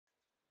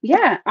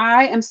Yeah,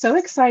 I am so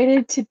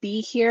excited to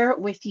be here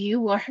with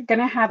you. We're going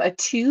to have a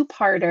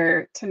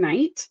two-parter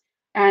tonight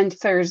and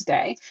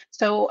Thursday.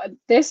 So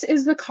this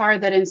is the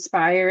card that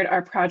inspired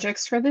our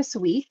projects for this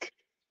week.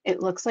 It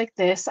looks like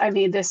this. I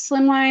made this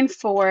slimline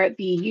for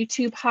the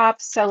YouTube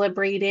Hop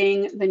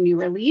celebrating the new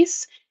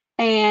release.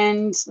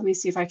 And let me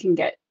see if I can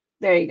get,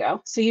 there you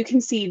go. So you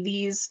can see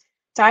these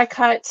die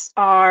cuts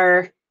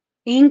are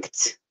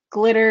inked,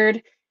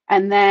 glittered,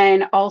 and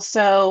then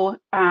also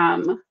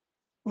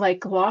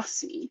like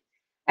glossy.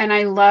 And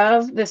I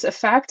love this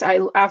effect. I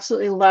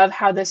absolutely love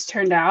how this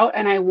turned out.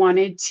 And I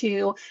wanted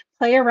to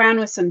play around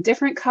with some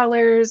different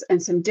colors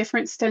and some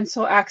different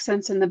stencil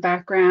accents in the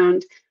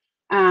background,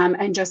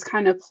 and just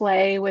kind of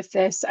play with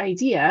this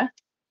idea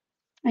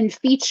and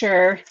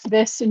feature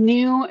this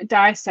new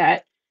die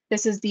set.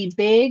 This is the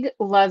Big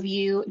Love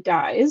You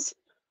dies.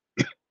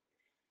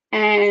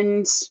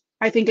 And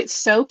I think it's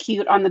so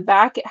cute. On the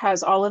back, it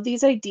has all of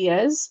these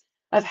ideas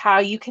of how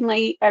you can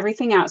lay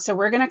everything out. So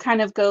we're going to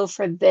kind of go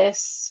for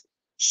this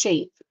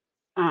shape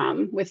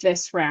with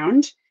this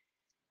round.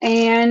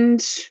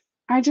 And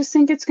I just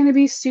think it's going to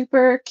be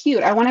super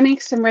cute. I want to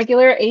make some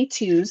regular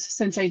A2s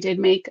since I did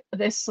make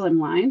this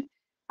slimline.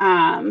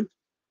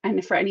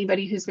 And for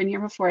anybody who's been here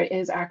before, it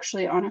is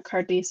actually on a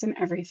card base and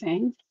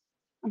everything.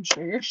 I'm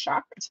sure you're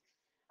shocked.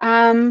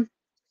 So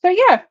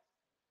yeah,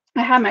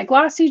 I have my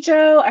glossy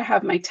gel, I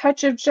have my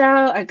touch of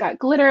gel, I got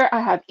glitter, I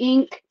have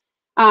ink.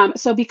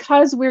 So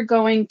because we're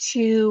going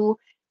to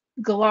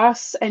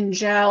gloss and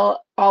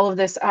gel all of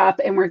this up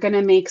and we're going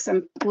to make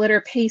some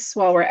glitter paste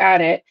while we're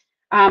at it,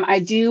 I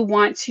do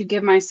want to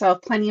give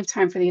myself plenty of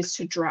time for these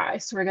to dry.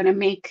 So we're going to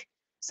make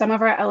some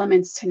of our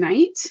elements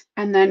tonight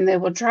and then they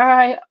will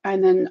dry.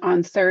 And then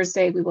on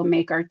Thursday, we will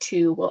make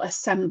we'll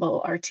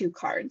assemble our two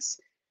cards.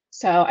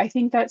 So I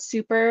think that's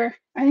super,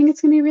 I think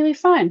it's going to be really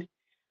fun.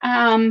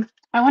 I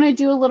want to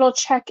do a little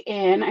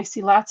check-in. I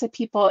see lots of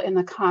people in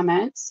the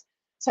comments.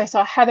 So I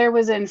saw Heather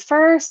was in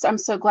first. I'm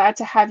so glad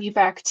to have you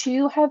back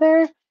too,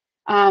 Heather.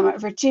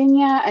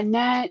 Virginia,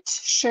 Annette,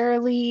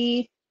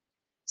 Shirley,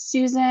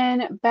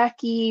 Susan,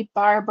 Becky,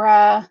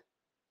 Barbara.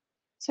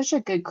 Such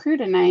a good crew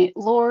tonight.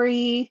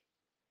 Lori,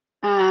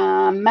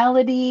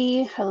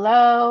 Melody,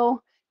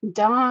 hello.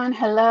 Dawn,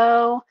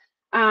 hello.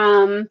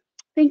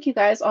 Thank you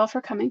guys all for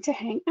coming to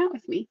hang out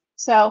with me.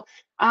 So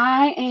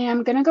I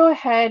am going to go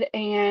ahead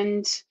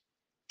and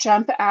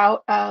jump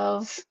out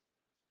of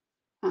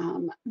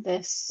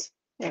this.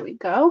 There we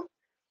go.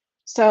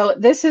 So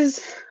this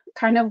is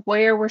kind of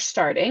where we're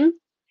starting.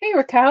 Hey,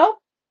 Raquel.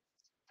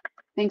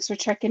 Thanks for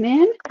checking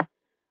in.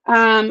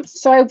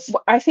 So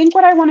I think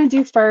what I want to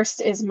do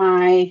first is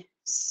my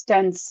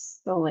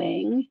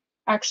stenciling.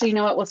 Actually, you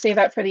know what? We'll save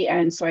that for the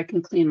end so I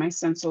can clean my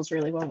stencils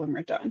really well when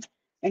we're done.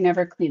 I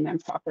never clean them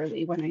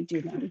properly when I do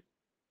them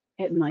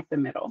in like the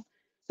middle.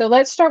 So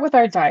let's start with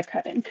our die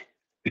cutting.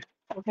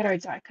 We'll get our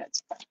die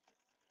cuts.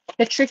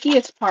 The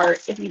trickiest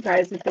part, if you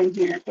guys have been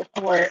here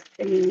before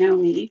and you know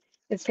me,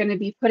 is going to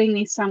be putting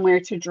these somewhere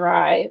to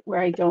dry where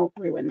I don't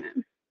ruin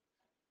them.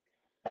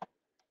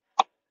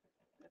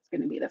 That's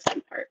going to be the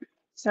fun part.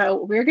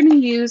 So we're going to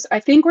use, I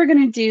think we're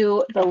going to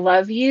do the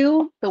love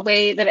you the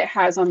way that it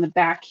has on the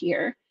back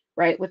here,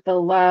 right? With the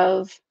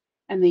love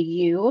and the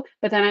U.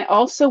 But then I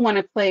also want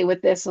to play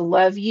with this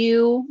love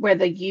you where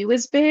the U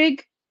is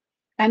big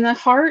and the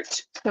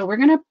heart. So we're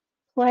going to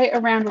play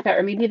around with that,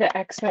 or maybe the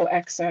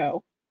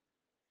XOXO.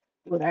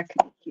 Oh, that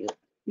could be cute.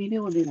 Maybe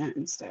we'll do that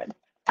instead.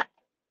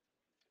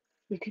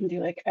 We can do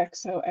like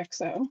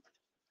XOXO.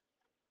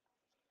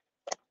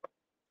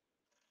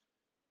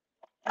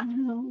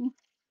 Oh,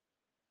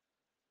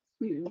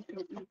 maybe we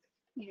don't need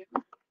you.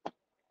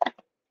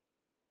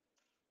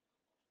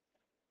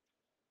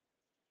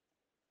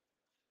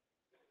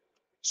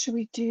 Should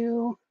we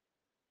do,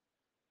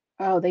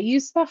 oh, they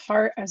use the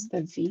heart as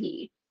the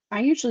V. I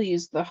usually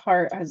use the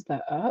heart as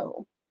the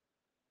O.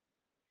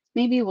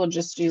 Maybe we'll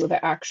just do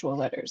the actual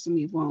letters and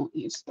we won't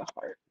use the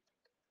heart.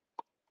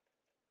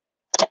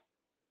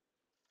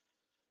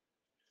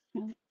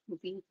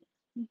 V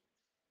and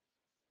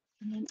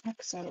then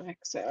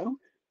XOXO.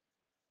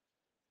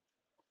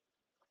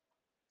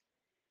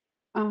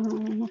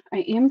 I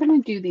am going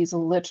to do these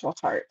little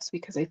hearts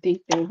because I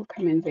think they will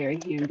come in very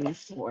handy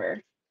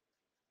for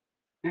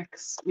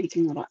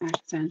making little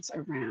accents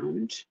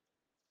around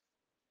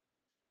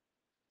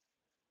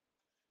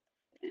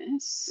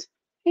this.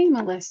 Hey,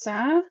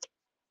 Melissa.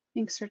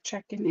 Thanks for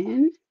checking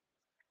in.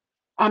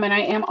 And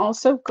I am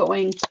also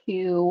going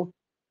to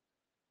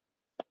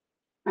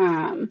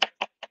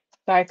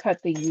die cut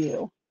the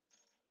U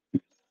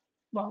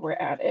while we're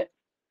at it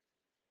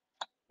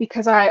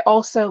because I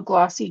also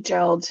glossy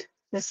gelled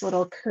this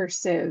little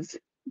cursive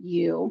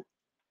U.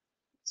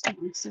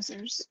 Some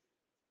scissors.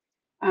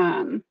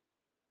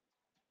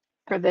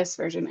 For this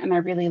version, and I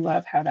really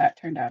love how that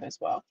turned out as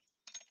well.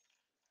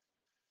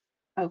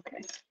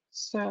 Okay,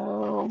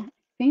 so I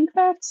think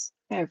that's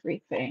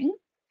everything.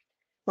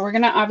 But we're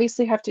gonna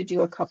obviously have to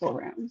do a couple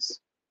rounds.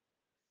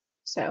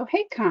 So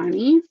hey,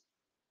 Connie.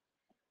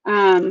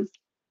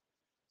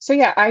 So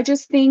yeah, I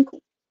just think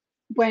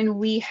when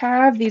we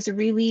have these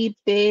really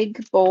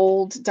big,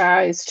 bold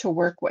dies to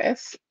work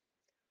with,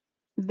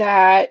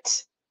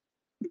 that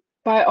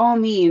by all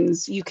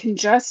means, you can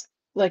just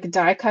like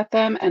die cut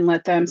them and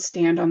let them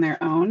stand on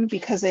their own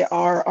because they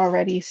are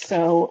already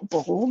so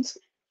bold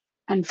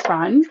and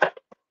fun.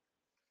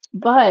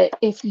 But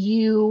if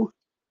you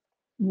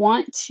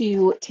want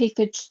to take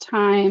the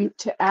time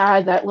to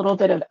add that little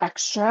bit of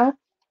extra,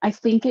 I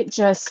think it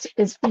just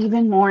is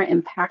even more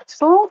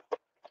impactful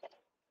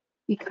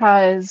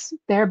because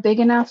they're big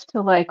enough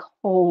to like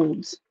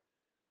hold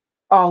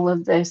all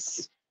of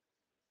this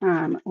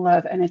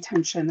love and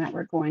attention that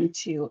we're going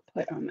to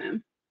put on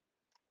them.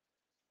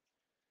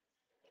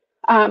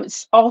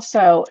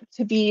 Also,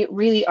 to be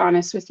really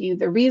honest with you,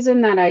 the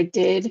reason that I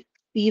did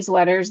these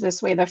letters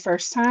this way the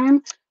first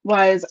time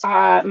was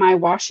my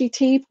washi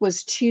tape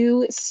was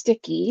too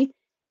sticky.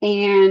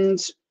 And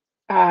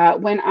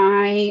when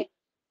I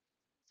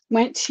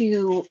went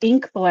to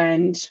ink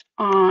blend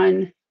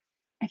on,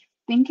 I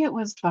think it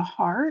was the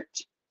heart.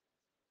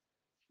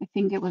 I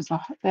think it was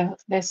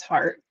this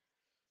heart.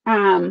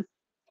 Um,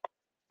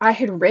 I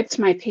had ripped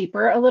my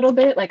paper a little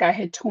bit, like I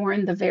had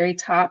torn the very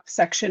top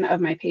section of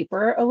my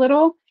paper a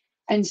little.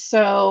 And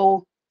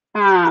so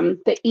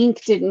the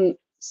ink didn't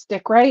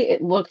stick right.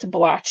 It looked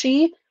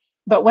blotchy.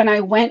 But when I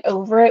went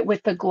over it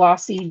with the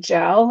glossy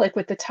gel, like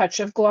with the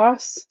touch of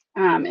gloss,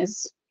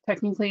 is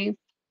technically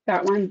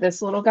that one,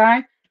 this little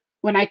guy.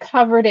 When I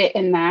covered it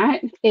in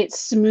that, it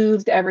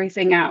smoothed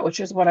everything out,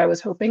 which is what I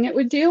was hoping it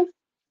would do.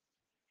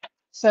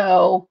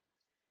 So,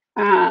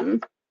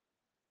 um,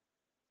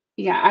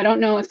 yeah, I don't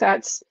know if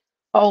that's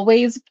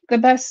always the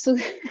best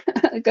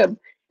like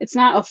it's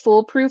not a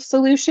foolproof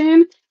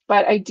solution,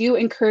 but I do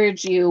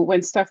encourage you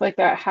when stuff like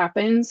that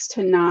happens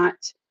to not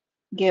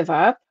give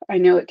up. I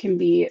know it can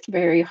be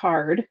very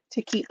hard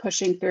to keep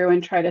pushing through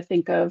and try to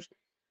think of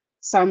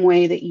some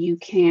way that you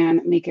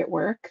can make it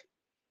work.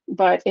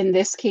 But in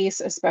this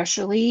case,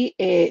 especially,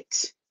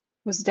 it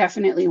was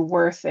definitely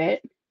worth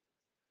it.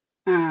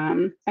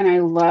 And I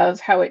love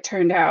how it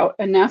turned out,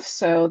 enough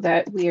so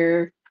that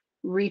we're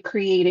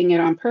recreating it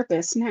on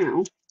purpose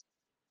now.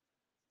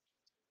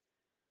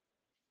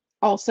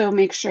 Also,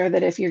 make sure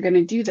that if you're going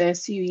to do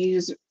this, you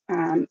use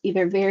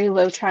either very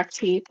low track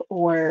tape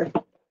or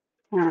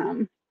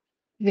um,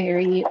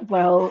 very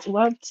well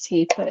loved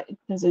tape that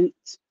doesn't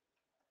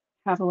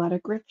have a lot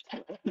of grip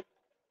to it.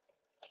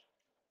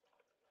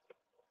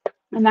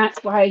 And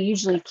that's why I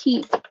usually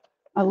keep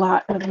a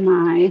lot of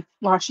my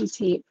washi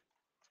tape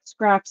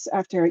scraps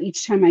after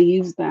each time I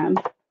use them.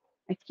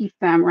 I keep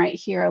them right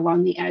here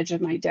along the edge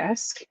of my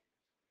desk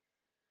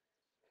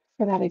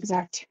for that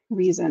exact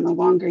reason. The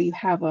longer you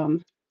have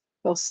them,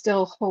 they'll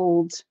still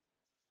hold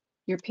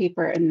your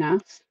paper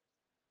enough,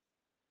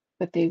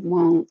 but they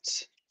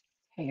won't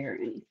tear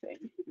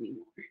anything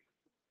anymore.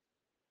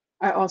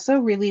 I also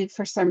really,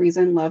 for some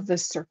reason, love the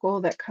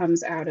circle that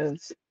comes out of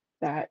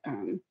that.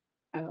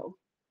 Oh,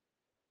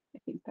 I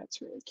think that's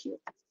really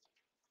cute.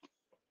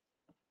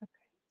 Okay,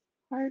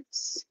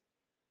 hearts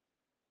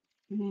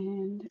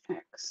and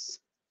X.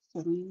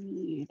 So we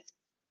need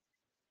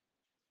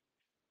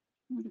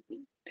what do we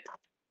need?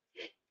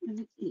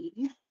 An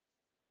E.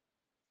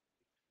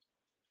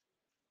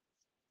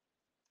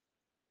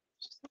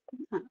 Just look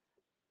them up.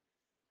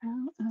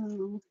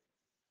 L-O-E.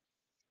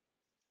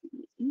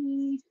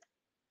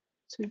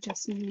 So we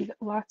just need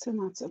lots and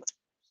lots of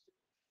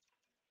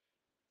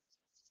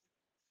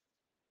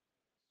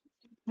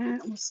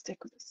that. We'll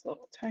stick with this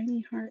little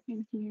tiny heart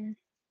in here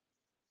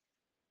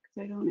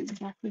because I don't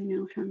exactly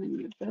know how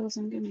many of those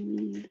I'm going to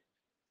need.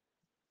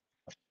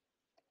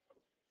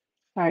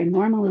 Sorry,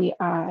 normally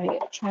I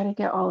try to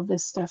get all of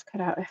this stuff cut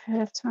out ahead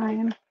of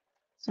time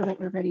so that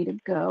we're ready to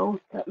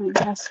go. But my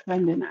best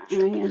friend and I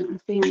and our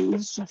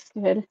families just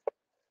did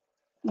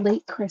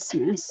late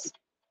Christmas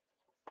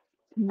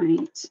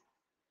night.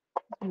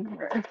 We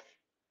were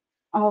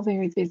all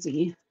very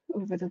busy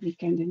over the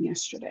weekend and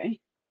yesterday.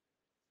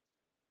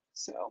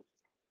 So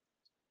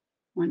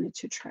wanted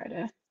to try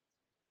to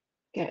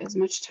get as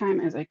much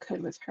time as I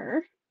could with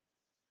her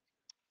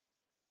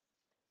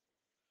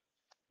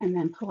and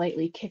then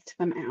politely kicked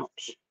them out.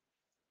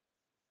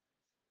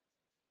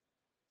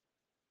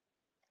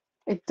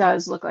 It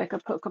does look like a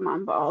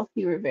Pokemon ball.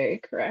 You were very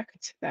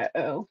correct, that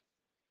O.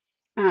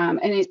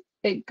 And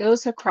it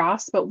goes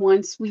across, but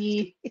once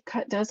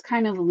does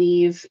kind of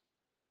leave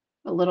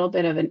a little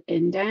bit of an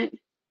indent.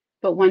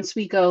 But once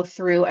we go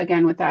through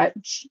again with that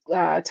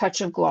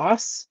touch of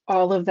gloss,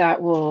 all of that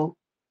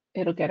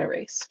it'll get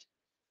erased.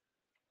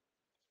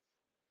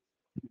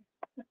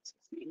 That's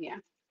his name, yeah.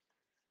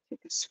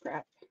 Take a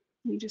scrap.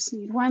 We just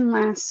need one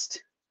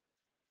last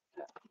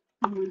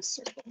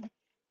circle.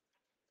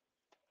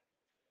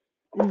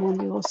 And then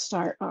we will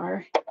start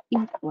our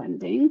ink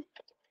blending.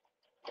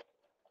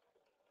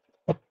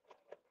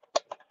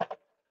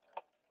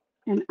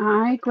 And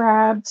I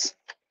grabbed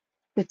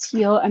the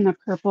teal and the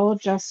purple,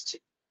 just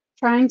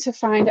trying to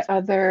find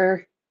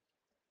other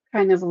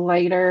kind of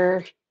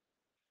lighter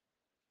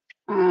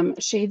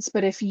shades.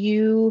 But if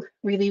you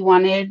really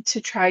wanted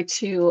to try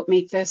to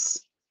make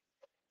this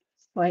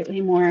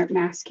slightly more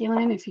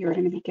masculine if you were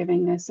going to be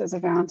giving this as a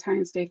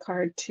Valentine's Day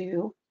card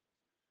to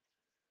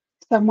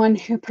someone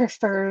who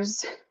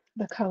prefers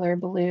the color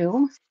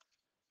blue.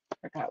 I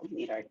forgot we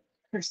need our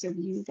cursive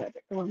U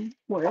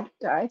word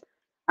die.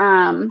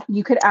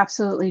 You could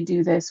absolutely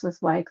do this with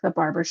like the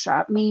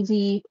barbershop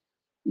navy.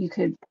 You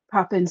could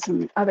pop in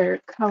some other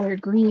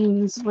colored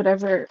greens,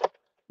 whatever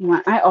you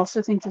want. I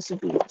also think this would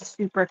be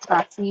super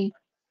classy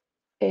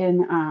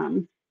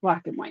in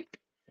black and white.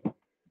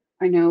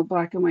 I know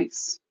black and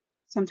white's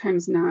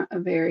sometimes not a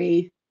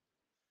very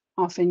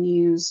often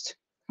used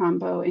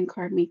combo in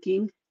card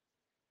making.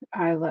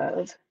 I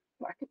love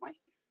black and white.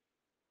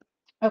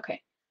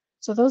 Okay,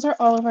 so those are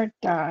all of our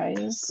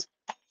dies.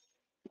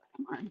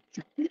 Come on.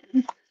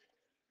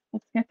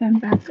 Let's get them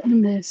back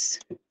on this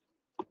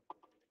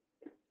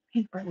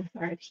paper with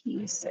our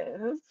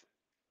adhesive.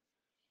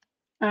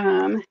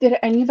 Did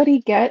anybody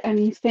get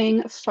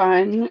anything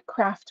fun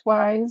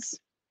craft-wise?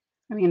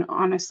 I mean,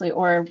 honestly,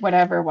 or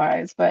whatever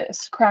wise, but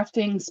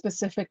crafting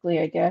specifically,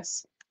 I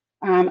guess,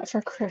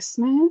 for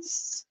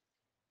Christmas?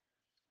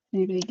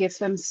 Anybody gives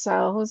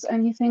themselves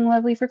anything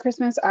lovely for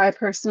Christmas? I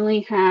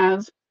personally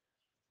have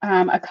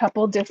a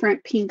couple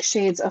different pink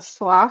shades of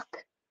flock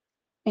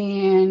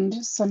and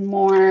some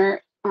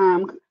more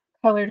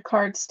colored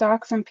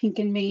cardstock from Pink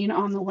and Main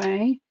on the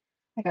way.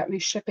 I got my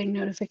shipping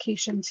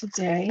notification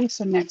today,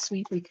 so next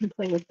week we can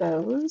play with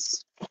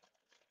those.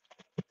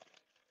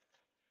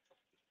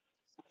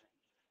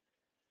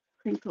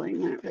 Crinkling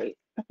that right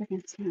up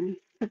against my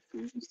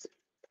headphones.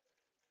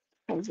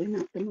 Probably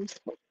not the most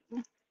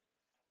helpful.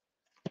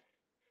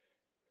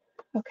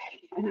 Okay,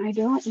 and I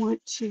don't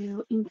want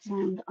to ink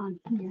blend on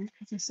here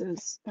because this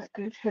is that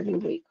good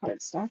heavyweight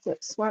cardstock.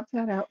 Let's swap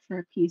that out for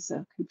a piece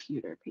of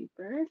computer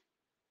paper.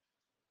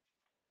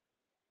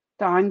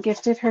 Dawn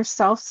gifted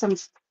herself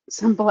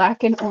some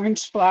black and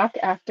orange flock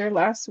after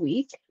last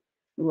week.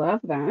 Love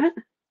that.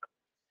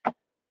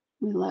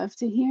 We love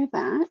to hear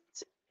that.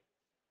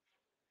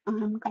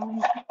 I'm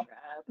going to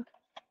grab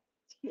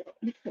teal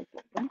and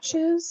purple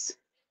bunches.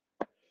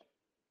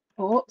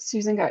 Oh,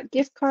 Susan got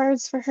gift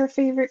cards for her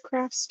favorite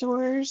craft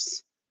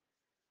stores.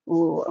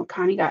 Oh,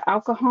 Connie got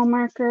alcohol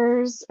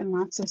markers and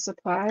lots of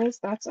supplies.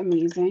 That's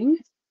amazing.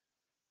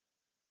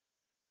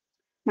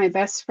 My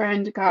best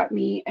friend got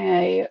me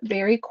a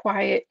very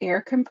quiet air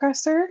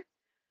compressor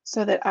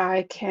so that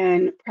I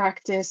can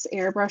practice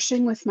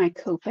airbrushing with my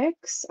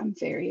Copics. I'm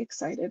very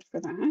excited for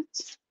that.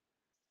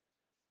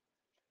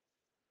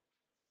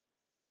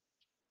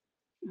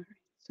 All right,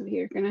 so we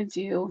are going to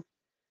do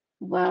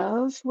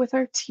love with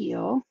our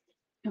teal,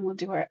 and we'll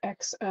do our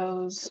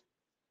XOs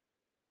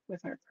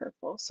with our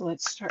purple. So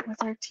let's start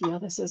with our teal.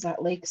 This is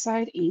that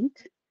Lakeside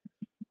ink,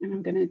 and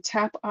I'm going to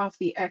tap off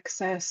the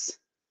excess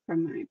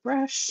from my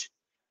brush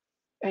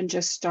and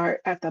just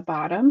start at the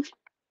bottom.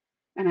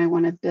 And I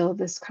want to build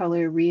this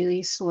color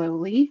really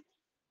slowly.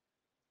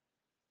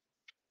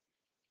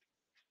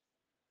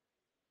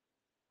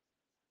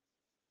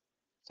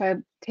 So I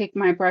take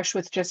my brush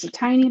with just a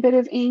tiny bit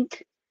of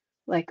ink,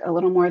 like a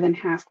little more than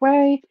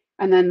halfway,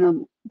 and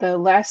then the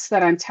less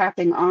that I'm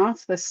tapping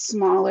off, the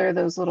smaller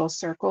those little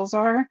circles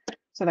are,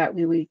 so that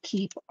we would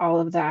keep all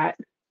of that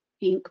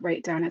ink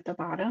right down at the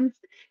bottom.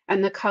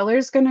 And the color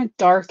is going to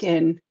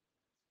darken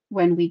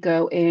when we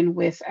go in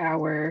with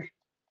our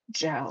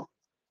gel.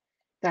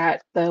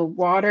 That the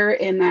water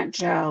in that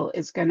gel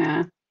is going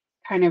to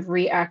kind of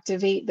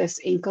reactivate this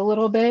ink a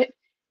little bit,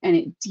 and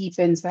it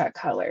deepens that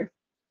color.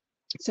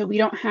 So we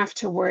don't have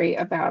to worry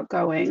about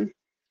going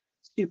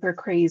super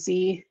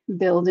crazy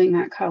building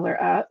that color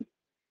up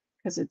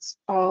because it's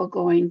all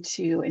going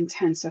to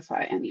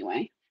intensify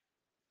anyway.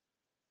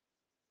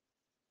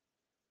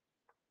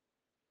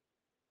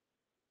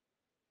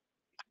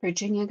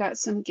 Virginia got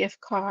some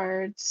gift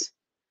cards.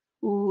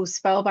 Ooh,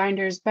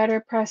 Spellbinders Better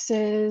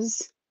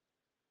Presses.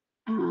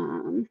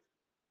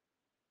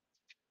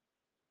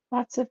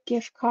 Lots of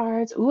gift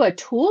cards. Ooh, a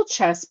tool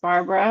chest,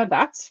 Barbara.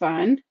 That's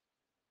fun.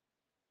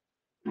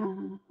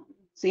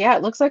 So yeah,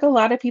 it looks like a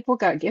lot of people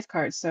got gift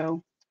cards.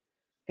 So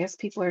I guess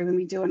people are going to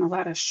be doing a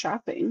lot of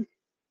shopping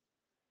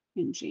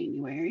in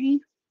January.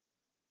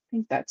 I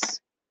think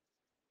that's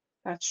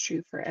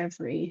true for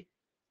every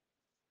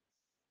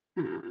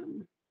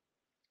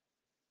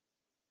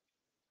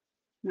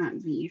not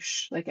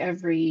niche, like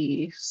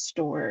every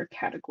store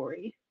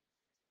category,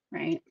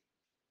 right?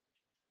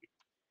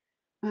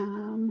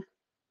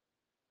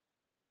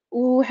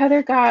 Ooh,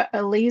 Heather got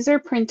a laser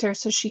printer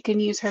so she can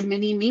use her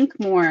mini Mink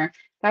more.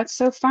 That's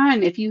so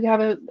fun. If you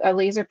have a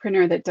laser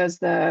printer that does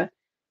the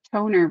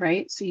toner,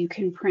 right? So you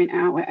can print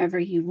out whatever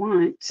you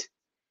want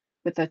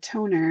with a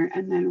toner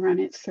and then run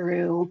it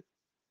through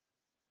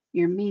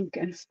your Mink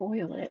and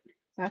foil it.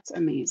 That's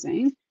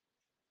amazing.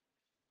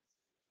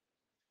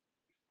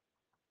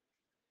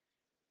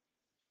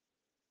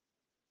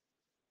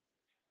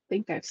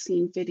 Think I've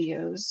seen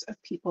videos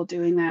of people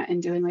doing that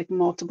and doing like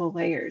multiple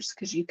layers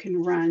because you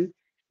can run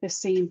the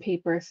same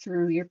paper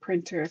through your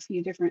printer a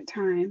few different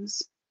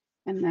times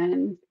and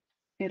then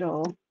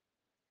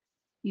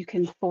you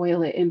can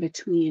foil it in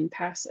between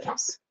passes.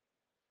 It's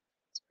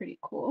pretty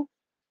cool.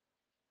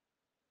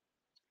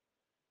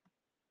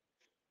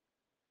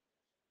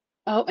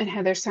 Oh, and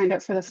Heather signed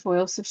up for the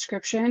foil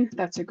subscription.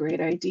 That's a great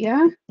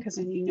idea because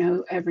then you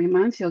know every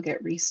month you'll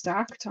get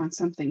restocked on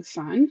something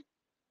fun.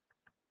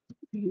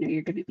 You know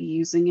you're going to be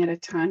using it a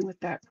ton with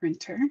that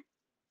printer.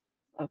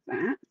 Love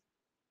that.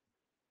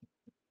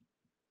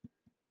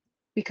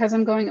 Because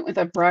I'm going with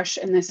a brush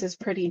and this is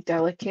pretty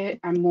delicate,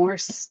 I'm more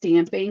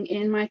stamping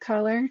in my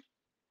color.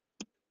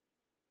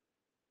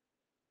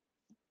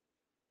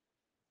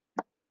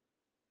 There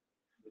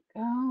we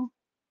go.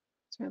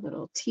 It's our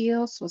little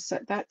teal, so we'll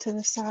set that to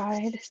the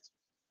side.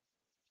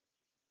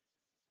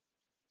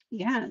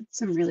 Yeah,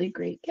 some really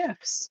great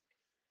gifts.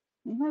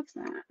 I love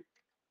that.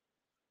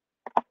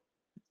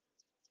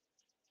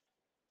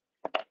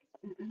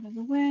 Out of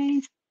the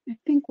way. I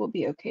think we'll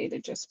be okay to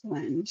just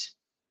blend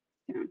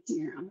down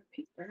here on the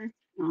paper.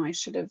 Oh, I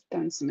should have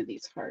done some of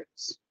these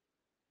hearts.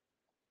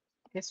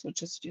 I guess we'll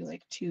just do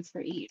like 2 for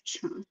each,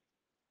 huh?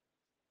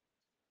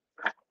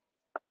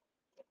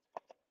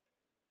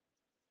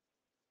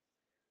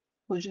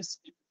 We'll just,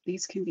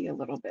 these can be a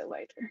little bit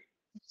lighter.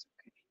 It's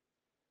okay.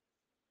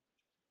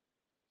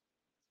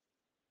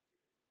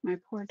 My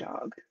poor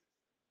dog.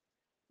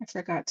 I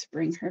forgot to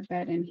bring her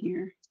bed in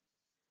here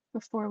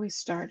before we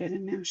started,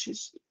 and now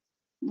she's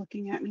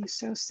looking at me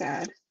so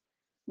sad,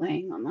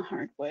 laying on the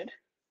hardwood.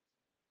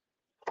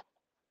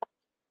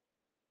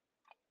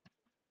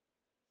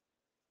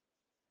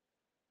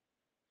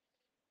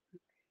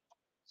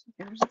 So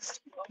there's a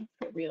steel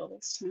for real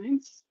this time.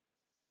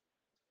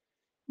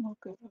 We'll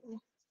go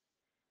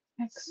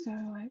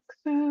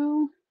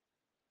XOXO.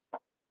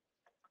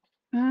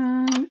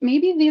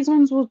 Maybe these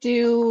ones will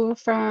do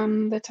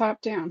from the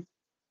top down.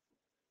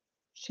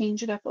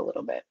 Change it up a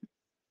little bit.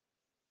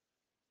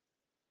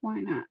 Why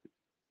not?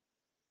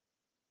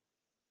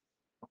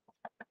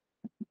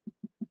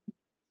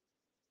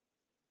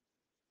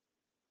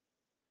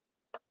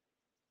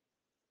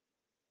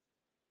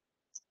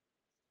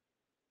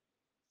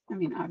 I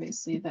mean,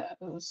 obviously the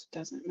O's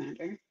doesn't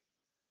matter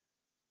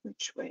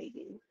which way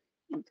you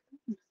ink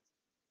them,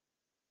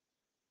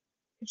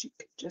 because you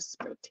could just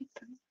rotate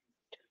them.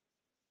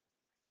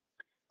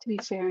 To be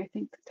fair, I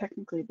think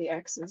technically the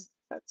X's,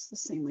 that's the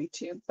same way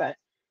too, but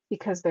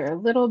because they're a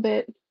little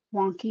bit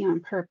wonky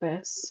on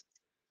purpose,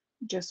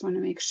 just want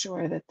to make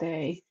sure that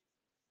they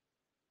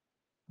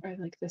are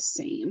like the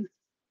same.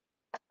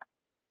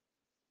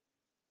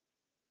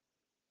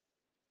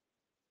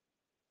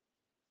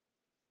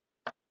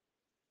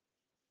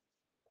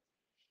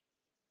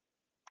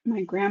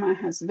 My grandma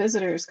has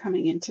visitors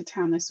coming into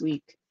town this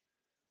week,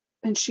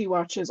 and she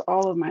watches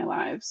all of my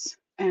lives.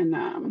 And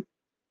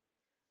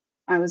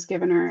I was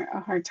giving her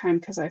a hard time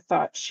because I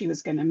thought she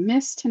was going to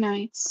miss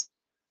tonight's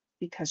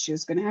because she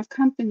was going to have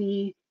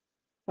company,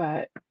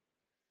 but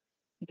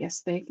I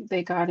guess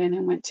they got in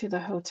and went to the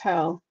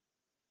hotel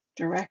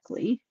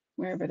directly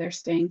wherever they're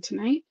staying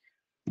tonight.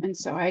 And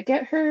so I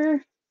get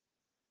her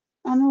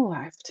on the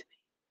live tonight.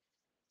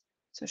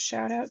 So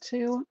shout out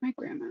to my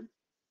grandma.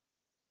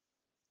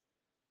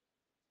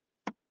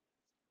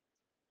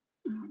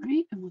 All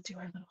right, and we'll do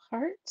our little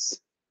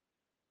hearts.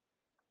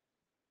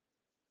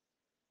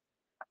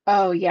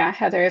 Oh yeah,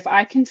 Heather, if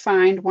I can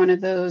find one of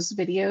those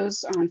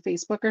videos on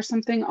Facebook or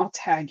something, I'll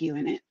tag you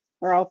in it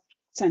or I'll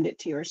send it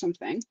to you or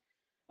something.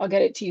 I'll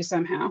get it to you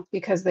somehow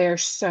because they're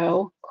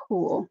so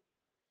cool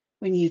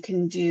when you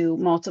can do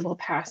multiple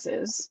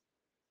passes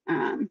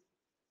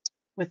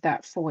with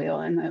that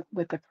foil and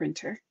with the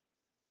printer.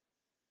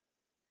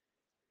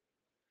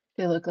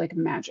 They look like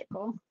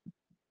magical.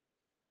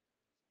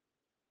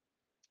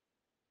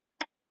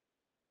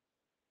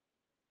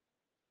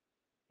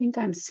 I think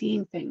I'm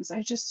seeing things.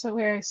 I just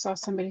swear I saw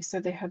somebody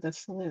said they had the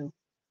flu.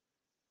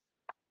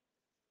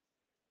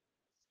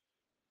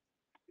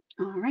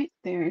 All right,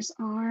 there's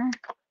our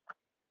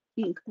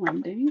ink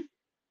blending.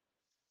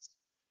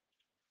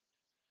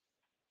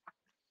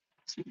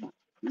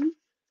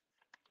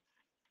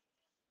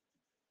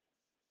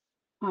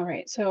 All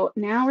right, so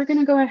now we're going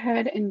to go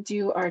ahead and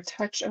do our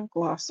touch of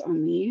gloss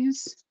on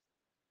these.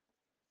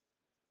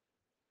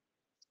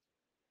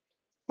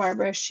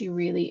 Barbara, she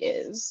really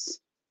is.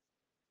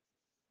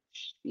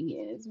 She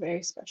is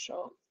very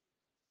special.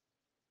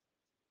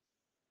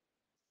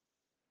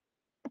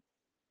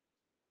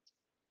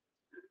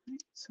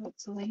 Right, so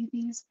let's lay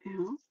these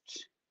out.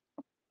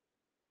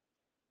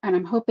 And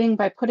I'm hoping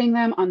by putting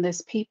them on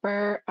this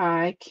paper,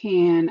 I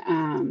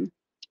can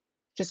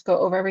just go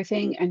over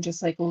everything and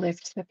just like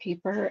lift the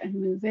paper and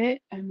move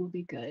it and we'll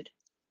be good.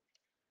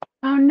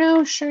 Oh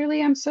no,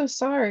 Shirley, I'm so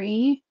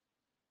sorry.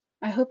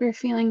 I hope you're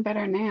feeling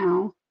better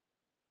now.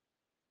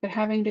 But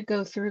having to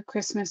go through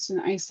Christmas in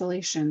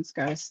isolation's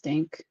gotta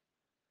stink.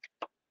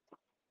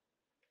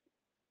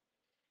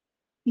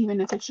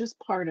 Even if it's just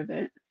part of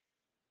it.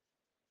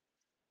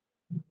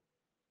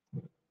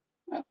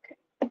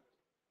 Okay.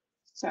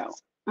 So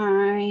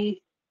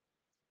I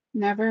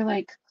never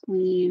like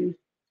clean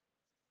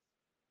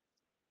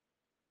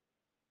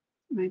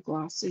my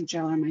Glossy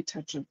Gel or my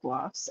touch of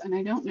gloss. And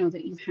I don't know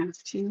that you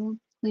have to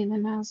clean the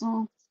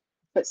nozzle.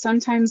 but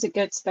sometimes it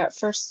gets, that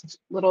first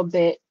little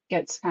bit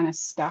gets kind of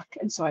stuck.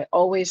 And so I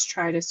always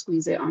try to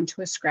squeeze it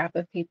onto a scrap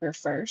of paper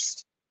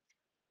first,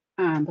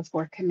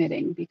 before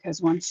committing,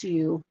 because once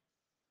you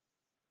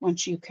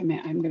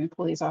commit, I'm going to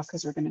pull these off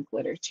because we're going to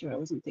glitter too. I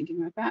wasn't thinking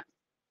about that.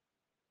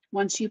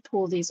 Once you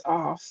pull these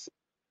off,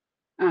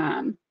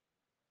 um,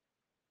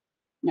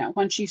 no,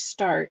 once you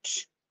start,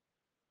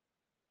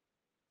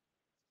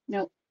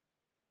 nope,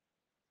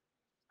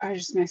 I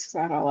just mixed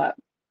that all up.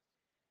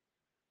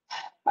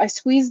 I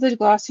squeeze the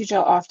glossy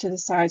gel off to the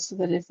side so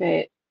that if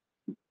it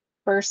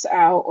bursts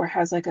out or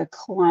has like a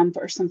clump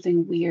or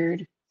something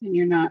weird, then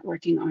you're not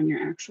working on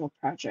your actual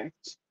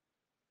project.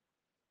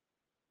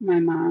 My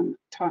mom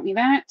taught me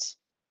that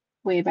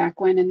way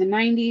back when in the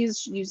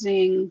 90s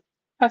using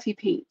puffy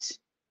paint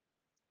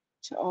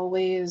to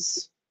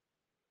always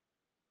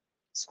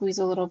squeeze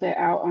a little bit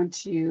out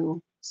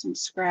onto some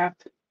scrap,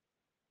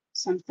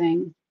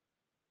 something,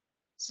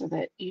 so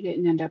that you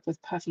didn't end up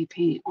with puffy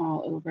paint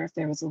all over if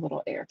there was a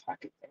little air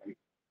pocket there.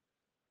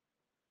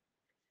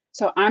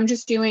 So I'm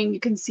just doing, you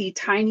can see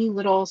tiny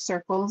little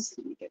circles.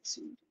 Let me get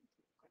some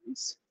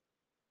ones.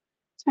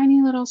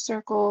 Tiny little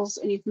circles,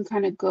 and you can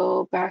kind of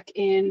go back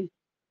in.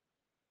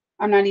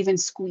 I'm not even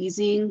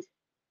squeezing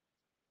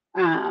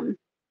um,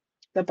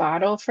 the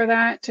bottle for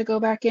that to go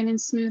back in and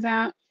smooth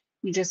out.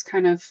 You just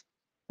kind of,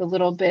 the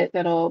little bit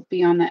that'll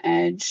be on the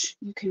edge,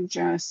 you can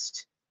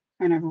just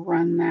kind of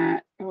run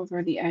that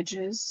over the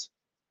edges,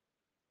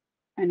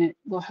 and it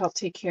will help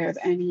take care of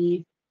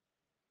any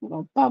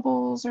little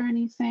bubbles or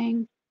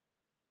anything.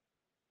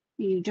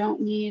 You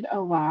don't need a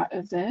lot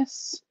of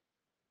this.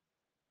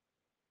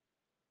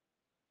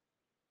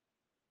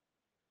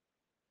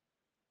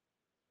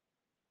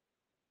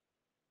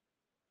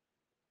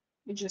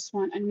 I just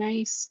want a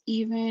nice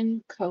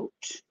even coat.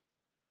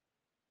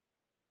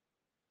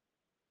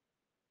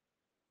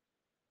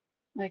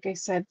 Like I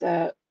said,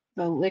 the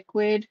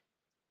liquid,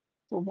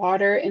 the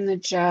water in the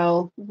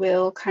gel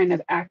will kind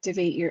of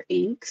activate your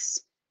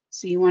inks.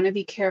 So you want to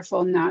be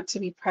careful not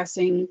to be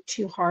pressing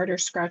too hard or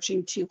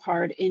scratching too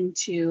hard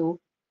into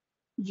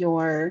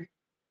your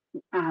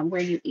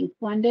where you ink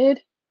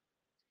blended.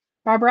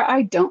 Barbara,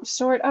 I don't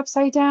store it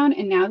upside down,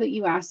 and now that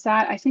you asked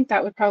that, I think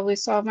that would probably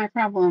solve my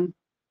problem.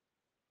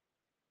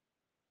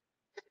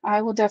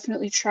 I will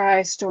definitely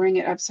try storing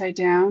it upside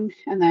down,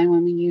 and then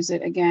when we use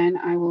it again,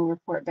 I will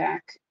report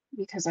back,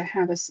 because I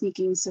have a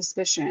sneaking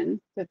suspicion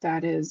that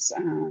that is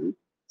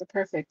the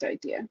perfect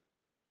idea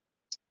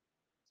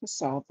to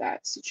solve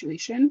that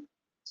situation.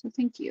 So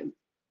thank you.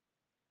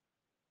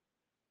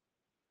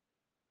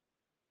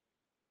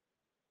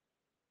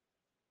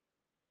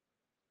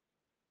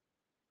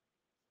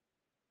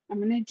 I'm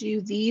going to do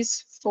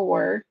these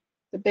four,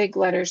 the big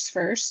letters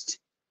first,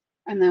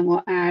 and then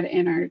we'll add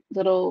in our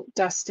little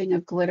dusting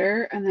of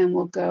glitter, and then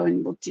we'll go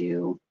and we'll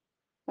do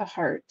the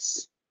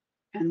hearts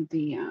and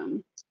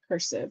the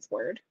cursive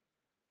word.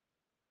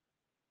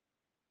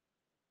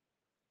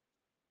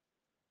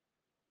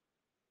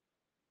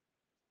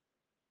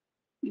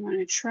 You want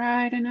to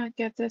try to not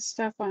get this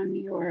stuff on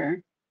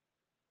your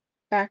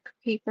back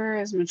paper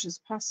as much as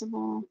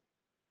possible,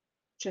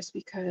 just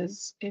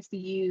because if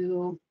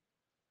you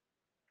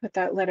put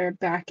that letter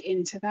back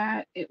into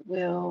that, it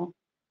will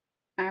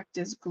act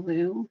as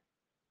glue.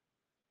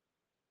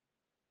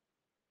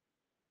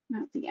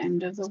 Not the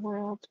end of the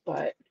world,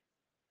 but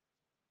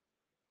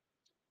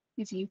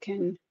if you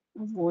can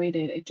avoid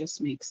it, it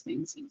just makes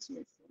things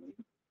easier for you.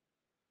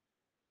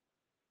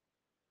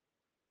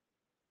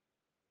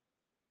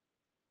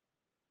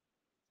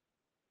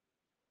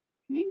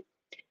 Okay.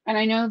 And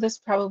I know this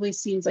probably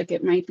seems like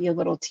it might be a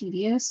little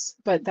tedious,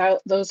 but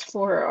those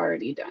four are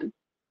already done.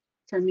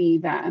 For me,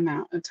 that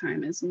amount of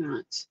time is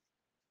not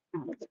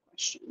out of the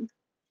question.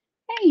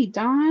 Hey,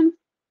 Dawn.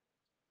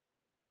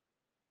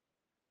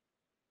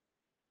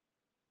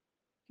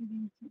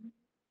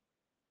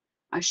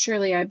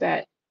 I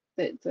bet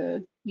that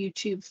the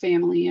YouTube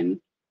family and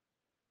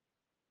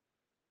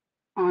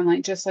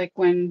online, just like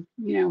when,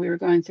 we were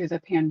going through the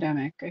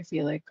pandemic, I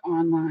feel like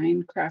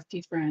online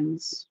crafty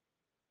friends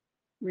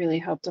really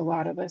helped a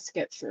lot of us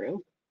get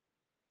through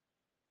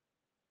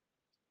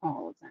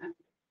all of that.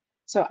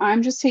 So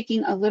I'm just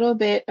taking a little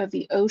bit of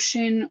the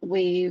ocean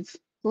wave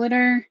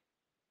glitter.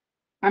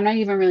 I'm not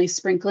even really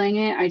sprinkling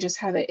it. I just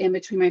have it in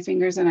between my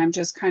fingers, and I'm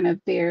just kind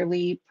of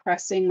barely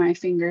pressing my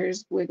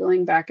fingers,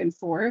 wiggling back and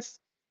forth,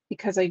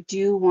 because I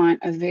do want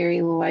a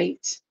very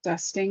light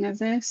dusting of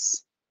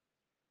this.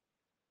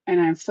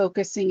 And I'm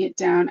focusing it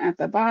down at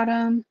the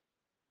bottom,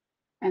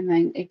 and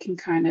then it can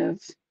kind of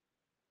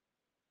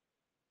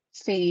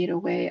fade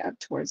away up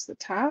towards the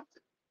top.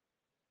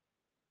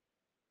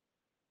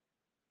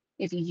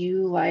 If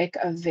you like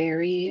a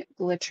very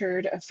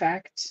glittered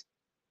effect,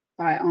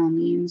 by all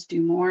means do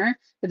more.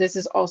 But this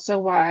is also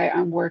why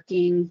I'm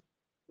working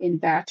in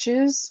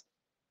batches,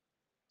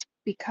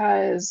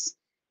 because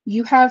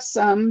you have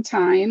some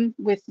time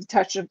with the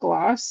touch of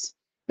gloss,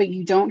 but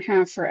you don't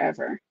have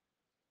forever.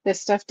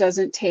 This stuff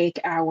doesn't take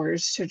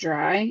hours to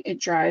dry.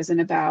 It dries in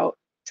about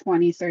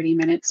 20, 30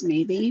 minutes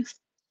maybe.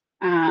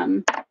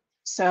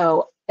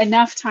 So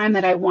enough time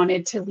that I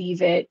wanted to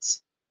leave it.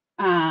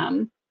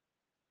 I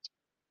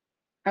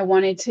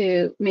wanted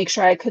to make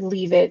sure I could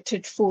leave it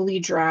to fully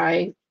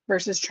dry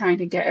versus trying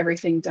to get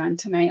everything done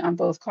tonight on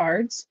both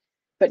cards,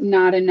 but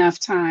not enough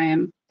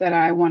time that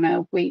I want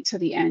to wait till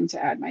the end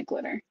to add my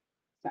glitter.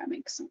 If that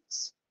makes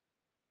sense.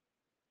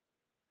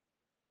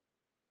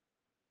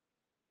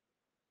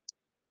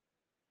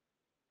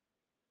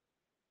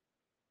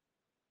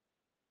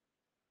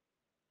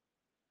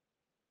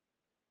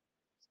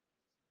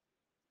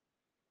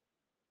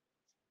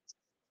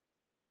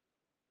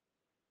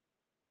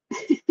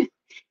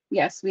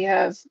 Yes, we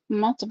have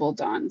multiple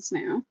dawns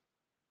now,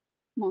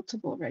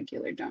 multiple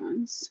regular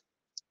dawns.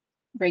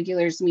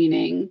 Regulars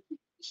meaning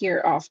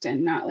here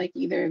often, not like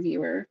either of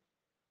you are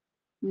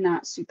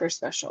not super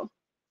special.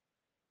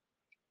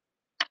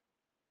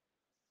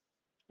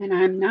 And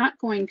I'm not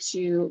going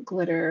to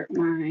glitter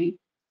my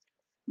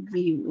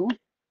view.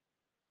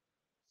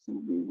 So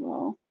we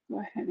will go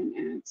ahead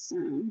and add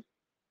some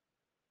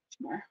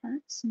to our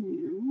hearts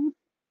now.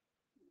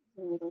 A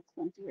little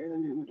clumpier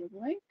than I would have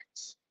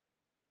liked.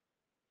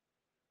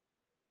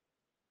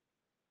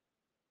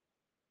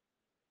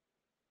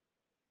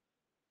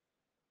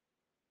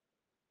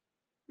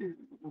 And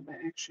a little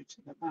bit extra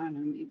to the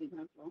bottom, maybe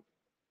that will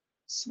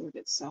sort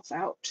itself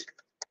out.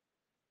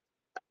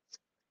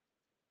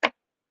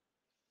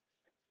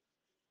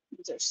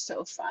 These are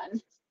so fun.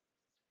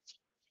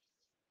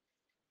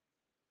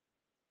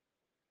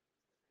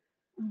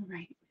 All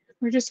right,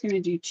 we're just going to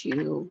do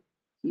 2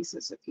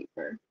 pieces of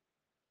paper.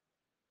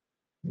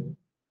 And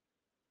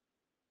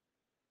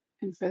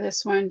for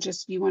this one,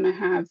 just you want to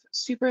have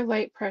super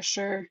light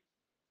pressure.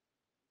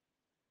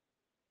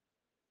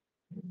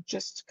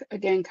 Just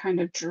again, kind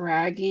of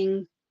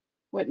dragging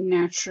what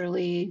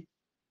naturally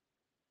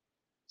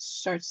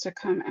starts to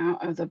come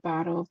out of the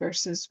bottle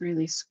versus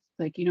really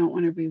like you don't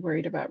want to be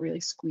worried about really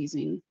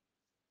squeezing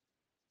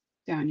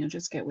down. You'll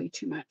just get way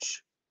too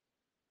much.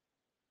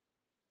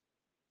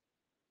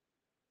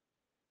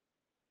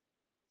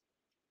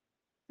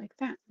 Like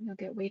that. You'll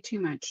get way too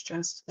much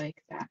just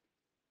like that.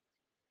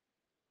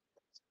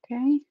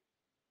 Okay.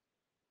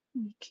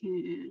 We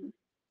can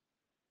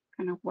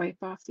kind of wipe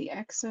off the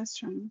excess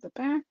from the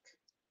back.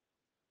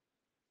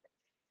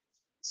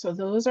 So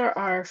those are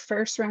our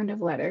first round of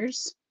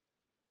letters.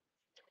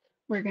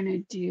 We're going to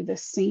do the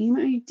same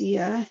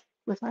idea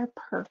with our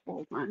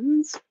purple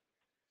ones.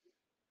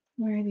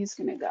 Where are these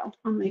going to go?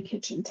 On my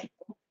kitchen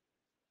table.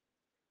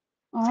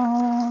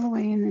 All the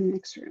way in the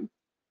next room.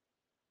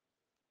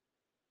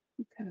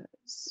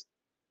 Because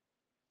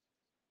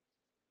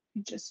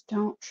I just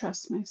don't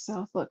trust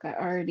myself. Look, I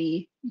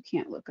already, you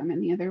can't look, I'm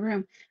in the other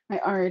room. I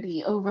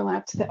already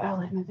overlapped the L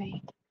in the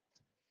vein.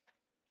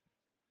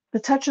 The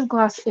touch of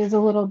gloss is a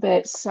little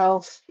bit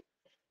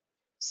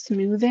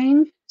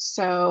self-smoothing,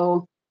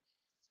 so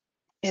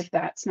if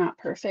that's not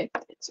perfect,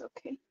 it's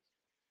okay.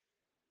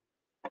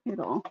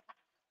 It'll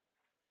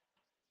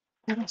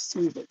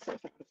smooth it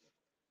perfect.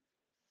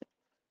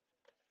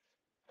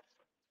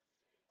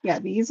 Yeah,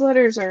 these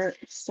letters are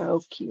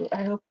so cute.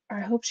 I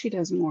hope she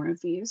does more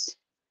of these.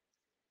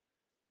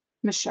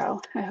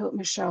 Michelle, I hope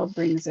Michelle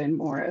brings in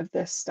more of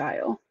this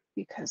style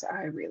because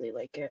I really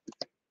like it.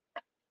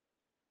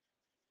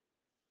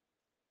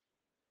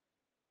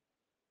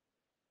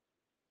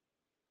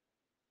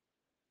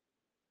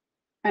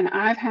 And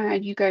I've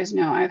had, you guys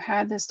know, I've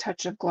had this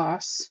touch of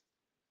gloss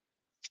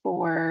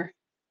for,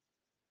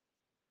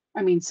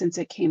 I mean, since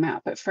it came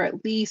out, but for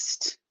at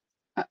least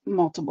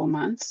multiple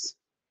months.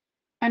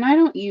 And I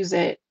don't use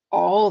it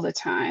all the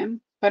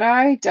time, but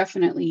I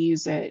definitely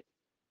use it,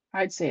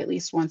 I'd say at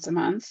least once a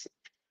month.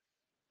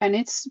 And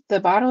the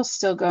bottle's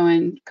still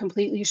going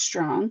completely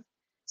strong.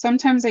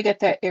 Sometimes I get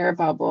that air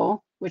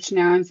bubble, which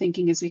now I'm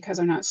thinking is because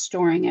I'm not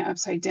storing it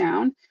upside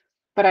down,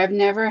 but I've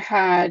never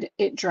had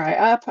it dry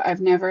up.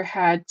 I've never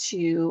had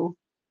to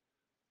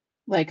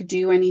like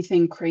do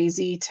anything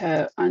crazy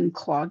to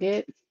unclog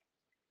it.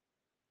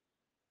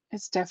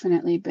 It's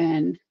definitely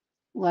been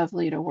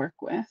lovely to work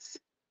with.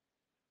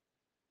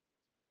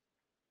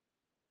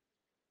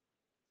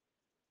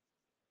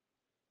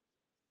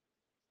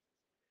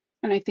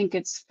 And I think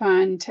it's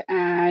fun to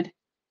add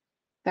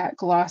that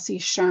glossy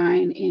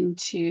shine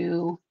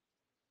into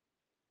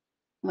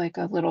like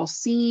a little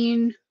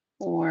scene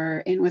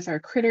or in with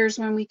our critters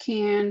when we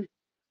can.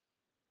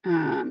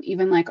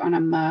 Even like on a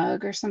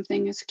mug or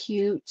something is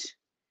cute.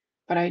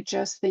 But I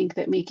just think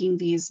that making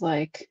these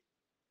like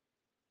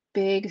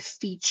big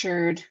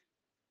featured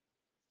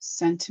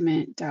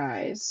sentiment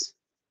dies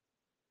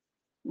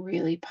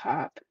really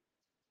pop.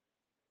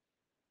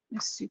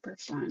 It's super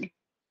fun.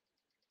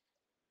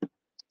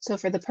 So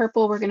for the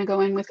purple, we're going to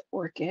go in with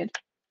Orchid,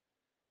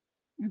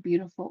 a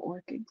beautiful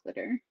orchid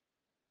glitter.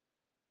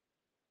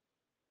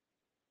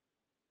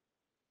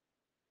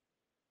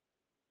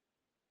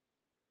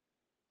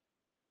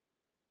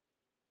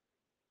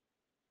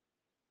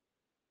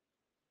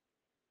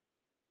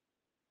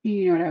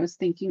 You know what I was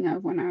thinking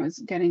of when I was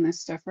getting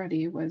this stuff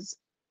ready was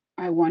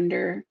I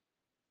wonder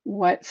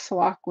what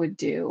flock would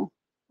do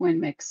when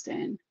mixed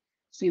in.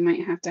 So you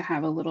might have to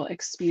have a little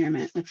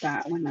experiment with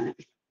that when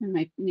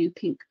my new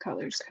pink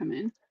colors come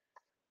in.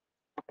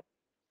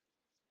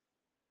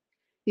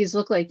 These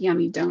look like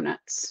yummy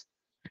donuts.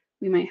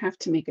 We might have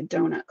to make a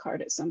donut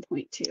card at some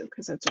point too,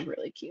 because that's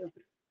really cute.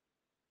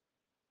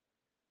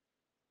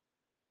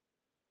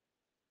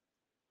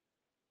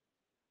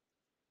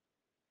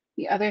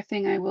 The other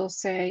thing I will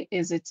say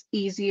is it's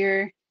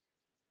easier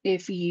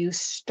if you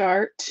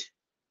start,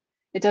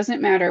 it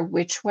doesn't matter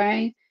which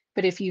way,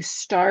 but if you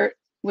start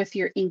with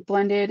your ink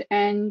blended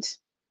end,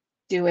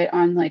 do it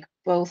on like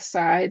both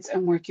sides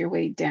and work your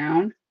way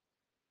down.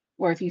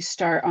 Or if you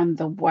start on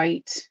the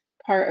white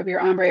part of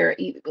your ombre, or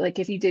like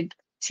if you did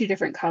two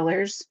different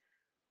colors,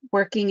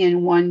 working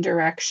in one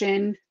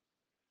direction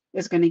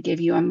is going to give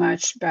you a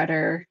much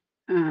better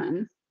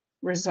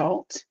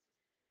result,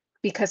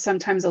 because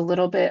sometimes a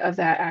little bit of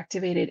that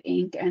activated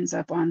ink ends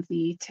up on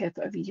the tip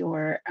of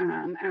your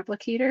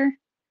applicator,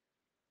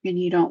 and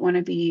you don't want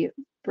to be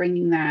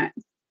bringing that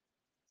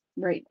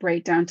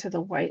right down to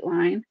the white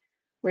line,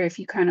 where if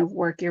you kind of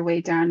work your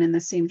way down in the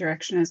same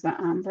direction as the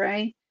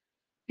ombre,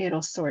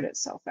 it'll sort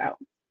itself out.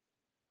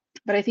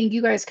 But I think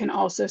you guys can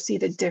also see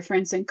the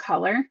difference in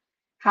color,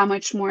 how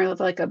much more of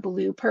like a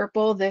blue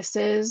purple this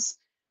is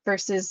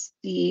versus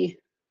the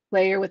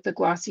layer with the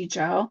glossy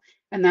gel.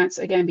 And that's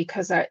again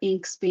because that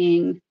ink's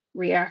being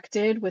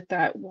reacted with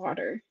that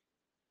water.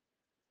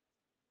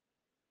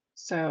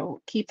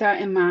 So keep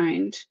that in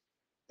mind,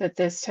 that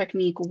this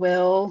technique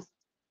will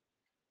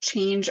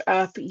change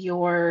up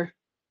your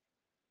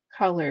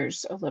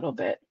colors a little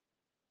bit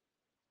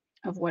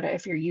of what,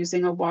 if you're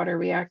using a water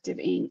reactive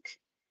ink,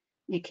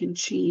 it can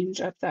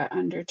change up that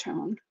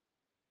undertone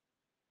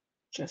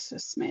just a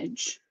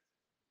smidge.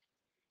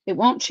 It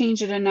won't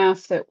change it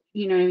enough that,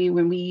 you know what I mean,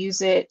 when we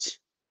use it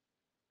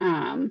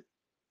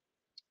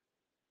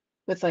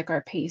with like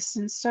our paste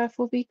and stuff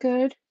will be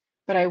good.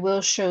 But I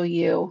will show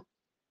you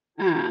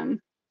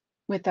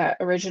with that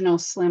original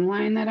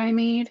slimline that I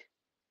made,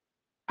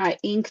 I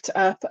inked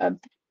up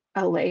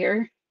a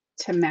layer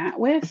to matte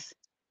with,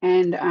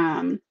 and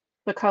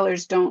the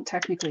colors don't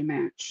technically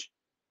match.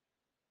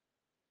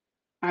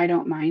 I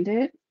don't mind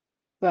it,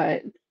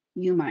 but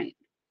you might.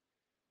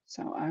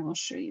 So I will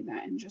show you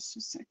that in just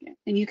a second.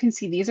 And you can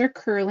see these are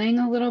curling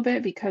a little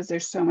bit because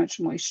there's so much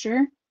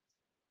moisture.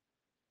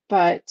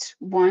 But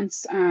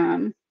once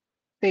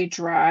they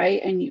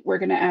dry, and we're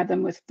going to add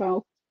them with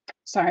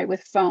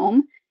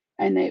foam,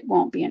 and it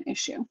won't be an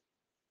issue.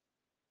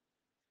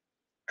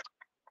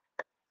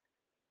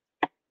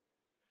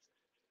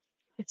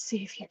 Let's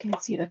see if you can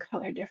see the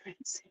color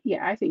difference.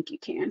 Yeah, I think you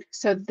can.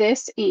 So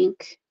this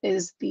ink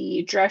is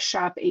the Dress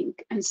Shop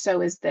ink, and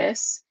so is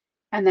this.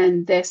 And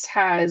then this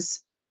has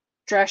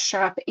Dress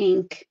Shop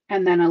ink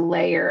and then a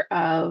layer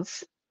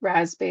of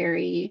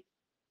raspberry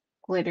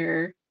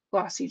glitter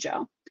glossy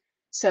gel.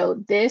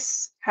 So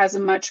this has a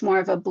much more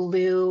of a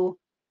blue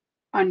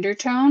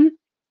undertone,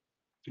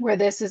 where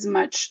this is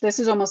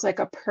almost like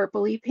a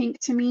purpley pink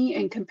to me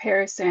in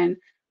comparison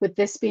with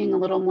this being a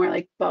little more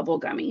like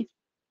bubblegummy.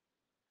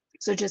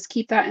 So just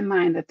keep that in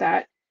mind,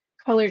 that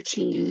color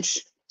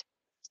change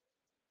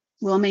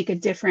will make a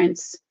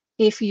difference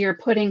if you're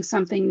putting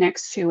something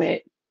next to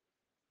it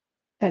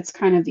that's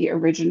kind of the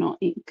original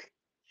ink.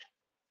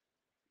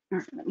 All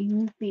right, let me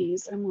move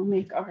these and we'll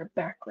make our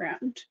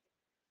background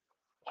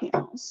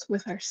panels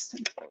with our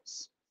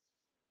stencils.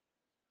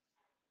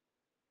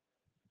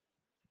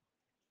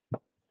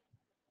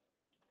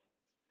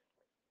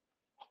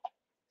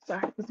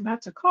 Sorry, I was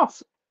about to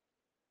cough.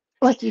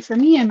 Lucky for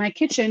me, in my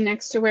kitchen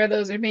next to where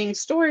those are being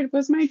stored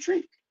was my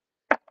drink.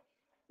 All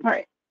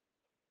right,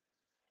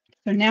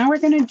 so now we're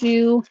going to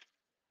do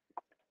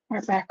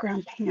our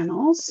background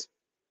panels.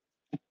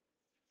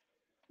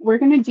 We're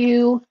going to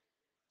do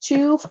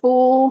 2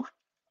 full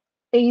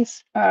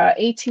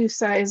A2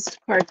 sized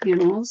card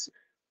panels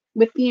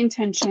with the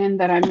intention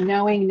that I'm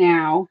knowing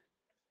now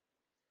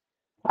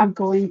I'm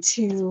going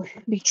to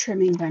be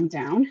trimming them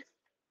down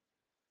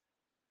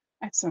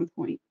at some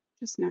point,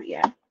 just not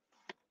yet.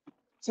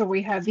 So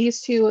we have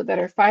these two that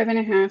are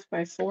 5.5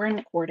 by 4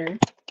 1/4.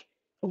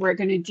 We're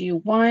going to do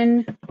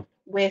one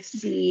with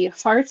the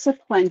Hearts of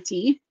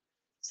Plenty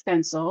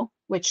stencil,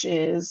 which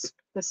is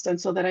the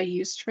stencil that I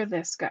used for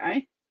this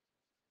guy.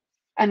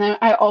 And then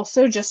I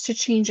also, just to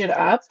change it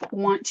up,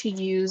 want to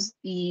use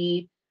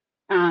the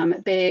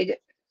big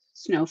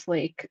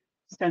snowflake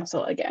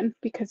stencil again,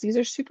 because these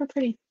are super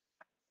pretty.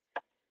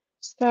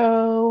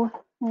 So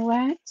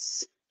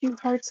let's do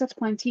Hearts of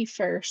Plenty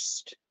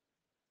first.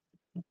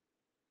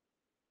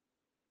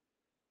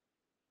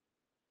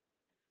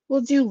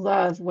 We'll do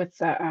love with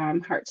the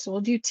hearts. So we'll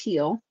do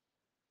teal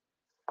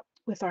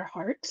with our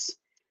hearts.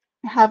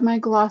 I have my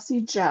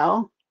glossy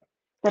gel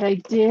that I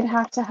did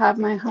have to have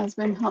my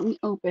husband help me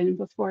open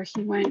before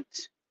he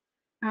went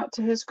out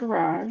to his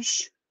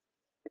garage.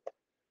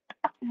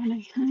 And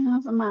I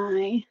have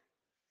my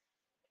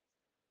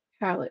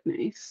palette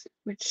knife,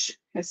 which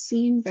has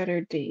seen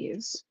better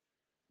days.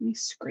 Let me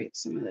scrape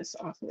some of this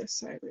off of this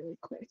side really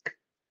quick,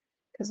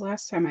 because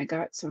last time I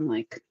got some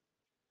like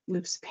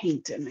loose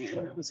paint in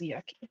there. It was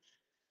yucky.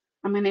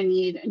 I'm gonna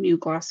need a new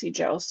Glossy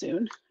Gel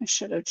soon. I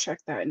should have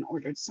checked that and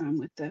ordered some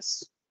with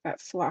that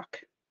flock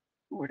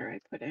order I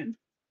put in.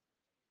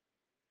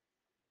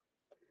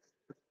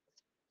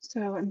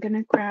 So I'm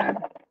gonna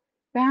grab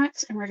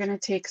that and we're gonna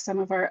take some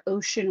of our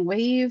Ocean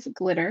Wave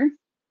glitter.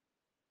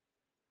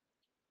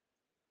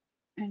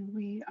 And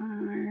we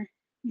are,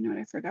 you know what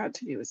I forgot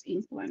to do is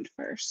ink blend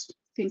first.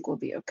 I think we'll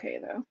be okay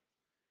though.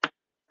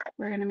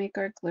 We're gonna make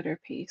our glitter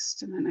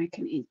paste and then I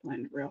can ink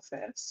blend real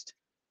fast.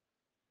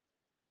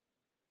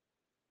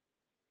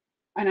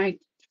 And I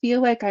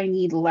feel like I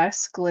need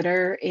less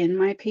glitter in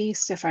my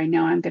paste if I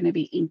know I'm gonna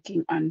be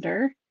inking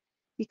under,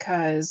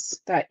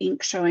 because that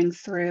ink showing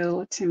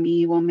through to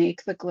me will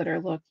make the glitter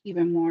look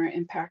even more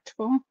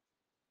impactful.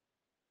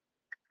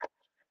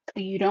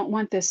 You don't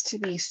want this to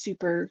be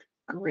super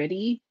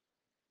gritty.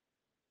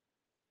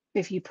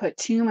 If you put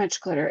too much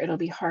glitter, it'll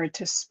be hard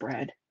to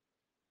spread.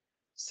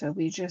 So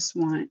we just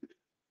want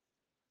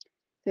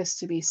this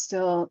to be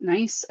still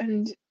nice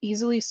and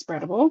easily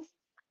spreadable.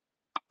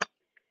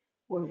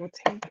 We'll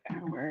take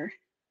our,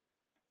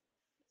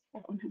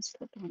 that one has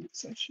purple on it,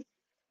 so I should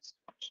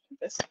switch to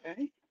this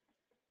guy.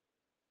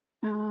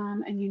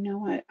 And you know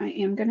what? I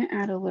am going to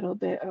add a little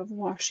bit of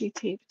washi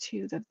tape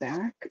to the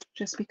back,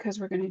 just because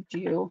we're going to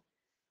do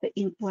the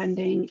ink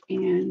blending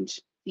and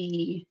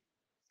the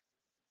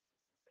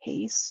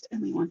paste,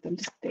 and we want them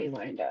to stay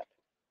lined up.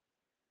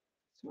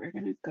 So we're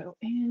going to go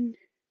in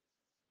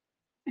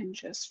and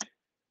just,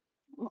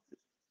 oh,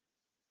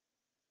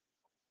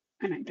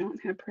 and I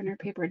don't have printer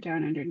paper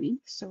down underneath,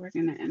 so we're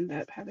going to end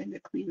up having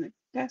to clean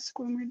the desk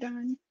when we're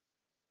done.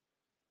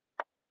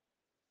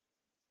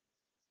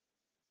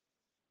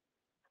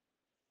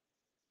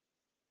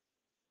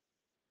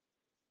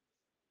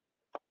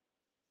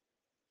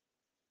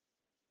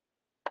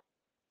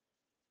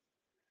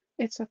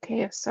 It's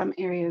okay if some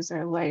areas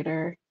are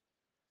lighter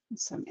and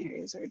some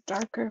areas are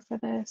darker for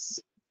this.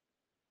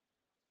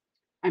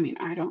 I mean,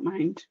 I don't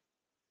mind.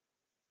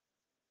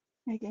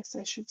 I guess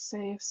I should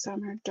say if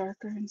some are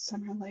darker and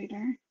some are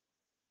lighter.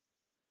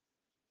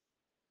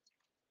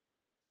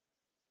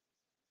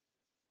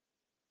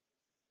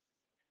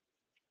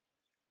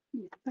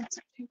 Yeah, that's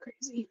not too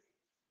crazy.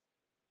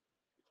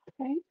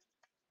 Okay.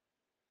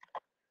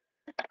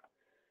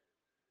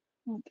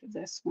 We'll give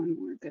this one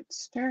more good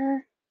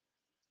stir.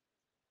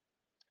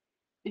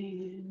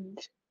 And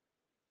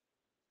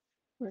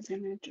we're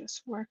gonna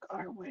just work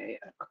our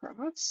way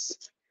across.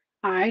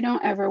 I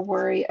don't ever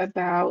worry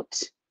about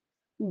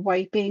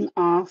wiping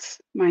off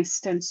my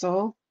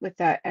stencil with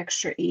that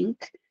extra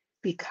ink,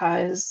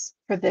 because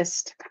for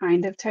this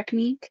kind of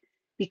technique,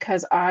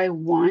 because I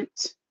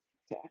want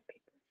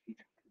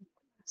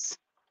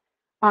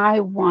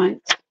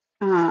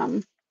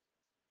um,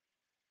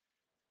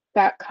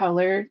 that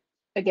color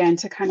again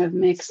to kind of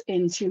mix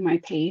into my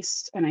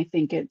paste, and I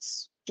think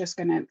it's just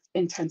going to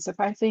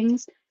intensify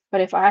things.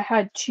 But if I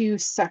had two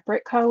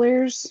separate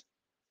colors,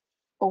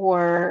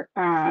 or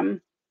I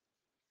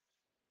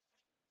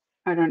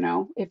don't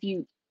know,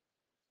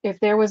 if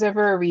there was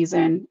ever a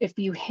reason, if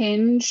you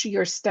hinge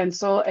your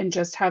stencil and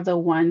just have the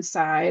one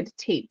side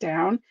taped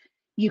down,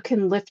 you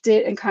can lift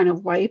it and kind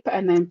of wipe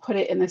and then put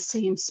it in the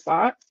same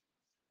spot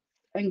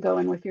and go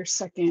in with your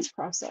second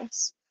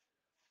process.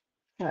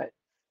 But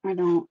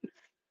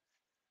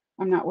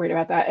I'm not worried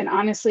about that. And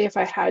honestly, if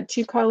I had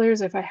two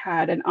colors, if I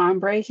had an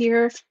ombre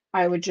here,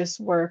 I would just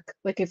work,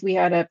 like if we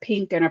had a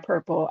pink and a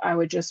purple, I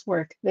would just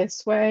work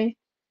this way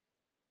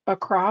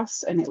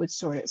across and it would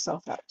sort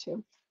itself out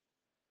too.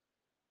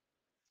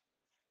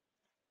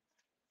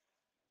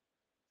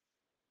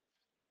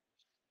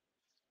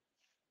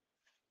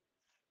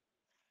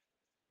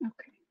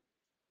 Okay.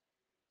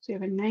 So you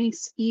have a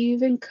nice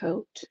even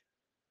coat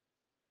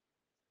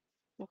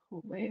the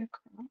whole way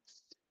across.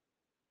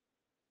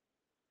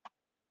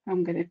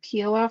 I'm going to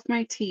peel off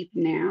my tape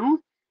now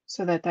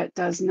so that that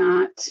does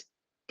not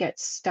get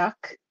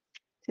stuck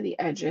to the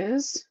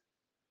edges.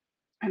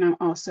 And I'm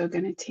also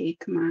going to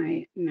take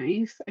my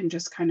knife and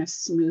just kind of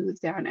smooth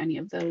down any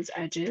of those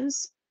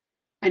edges.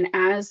 And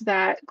as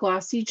that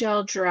glossy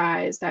gel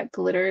dries, that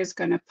glitter is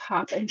going to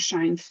pop and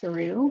shine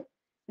through,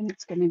 and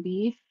it's going to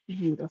be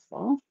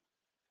beautiful.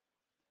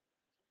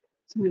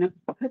 So I'm going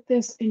to put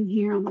this in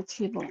here on the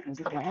table as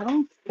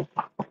well. Get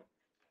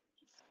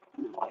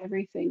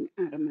everything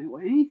out of my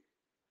way.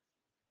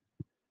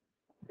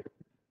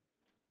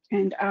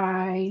 And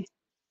I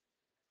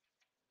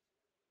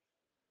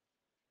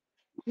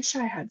wish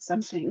I had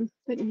something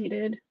that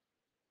needed,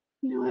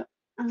 you know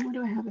what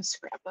do I have a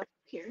scrap up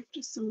here?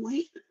 Just some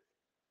white.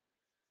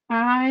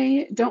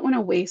 I don't want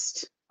to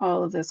waste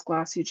all of this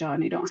glossy gel,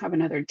 and I don't have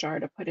another jar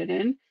to put it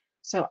in.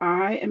 So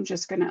I am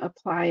just going to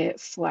apply it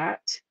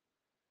flat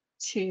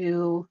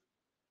to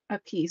a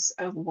piece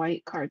of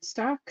white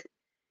cardstock,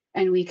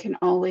 and we can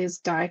always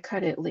die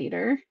cut it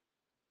later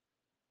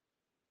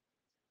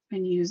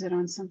and use it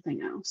on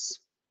something else.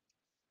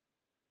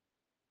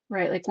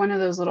 Right, like one of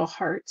those little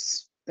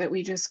hearts that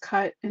we just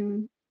cut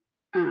and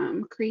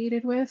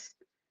created with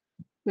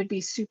would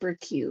be super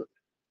cute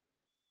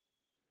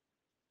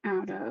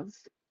out of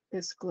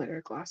this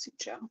glitter glossy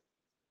gel.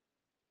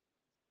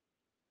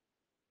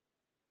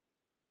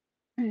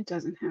 And it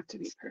doesn't have to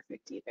be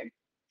perfect either.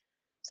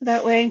 So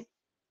that way,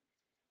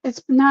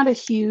 it's not a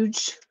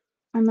huge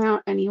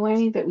amount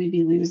anyway that we'd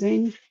be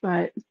losing,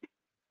 but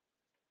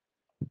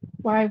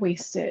why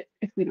waste it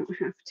if we don't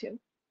have to?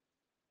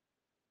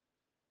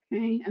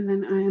 Okay, and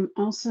then I am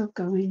also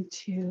going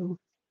to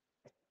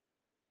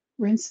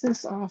rinse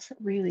this off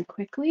really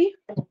quickly.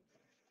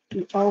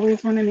 You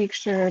always want to make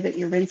sure that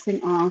you're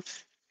rinsing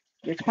off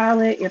your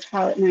palette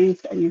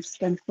knife, and your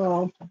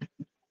stencil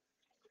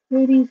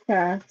pretty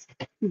fast.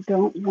 You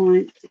don't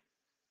want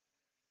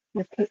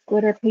your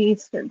glitter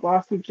paste or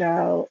glossy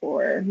gel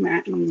or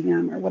matte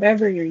medium or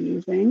whatever you're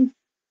using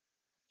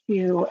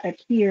to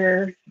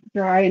adhere,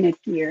 dry and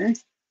adhere.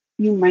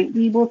 You might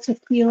be able to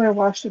peel or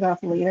wash it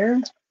off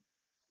later,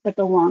 but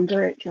the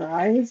longer it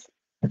dries,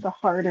 the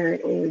harder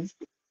it is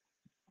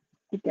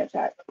to get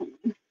that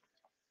clean.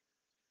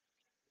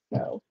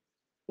 So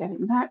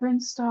getting that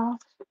rinsed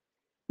off.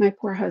 My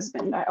poor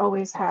husband, I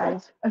always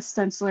have a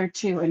stencil or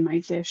two in my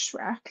dish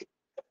rack,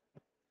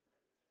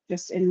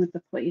 just in with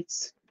the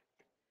plates.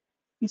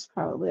 He's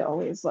probably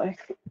always like,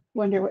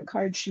 wonder what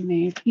card she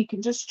made. He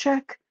can just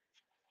check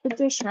the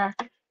dish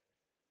rack.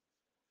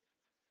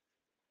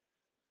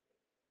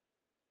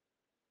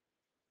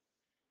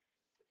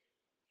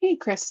 Hey,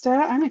 Krista,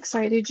 I'm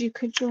excited you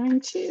could join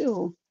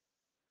too.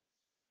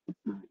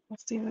 All right,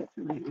 let's do that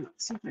for right now.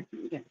 Let's see if I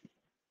can get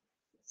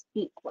this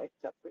ink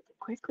wiped up really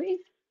quickly.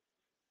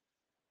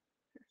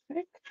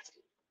 Perfect.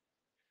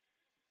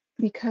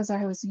 Because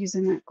I was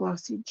using that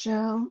glossy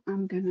gel,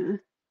 I'm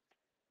gonna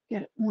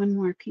get one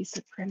more piece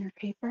of printer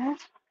paper.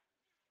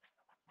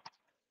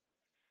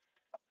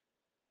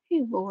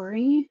 Hey,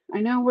 Lori,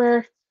 I know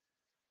we're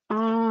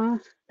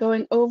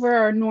going over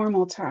our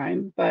normal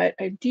time, but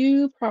I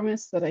do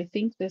promise that I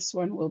think this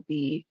one will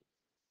be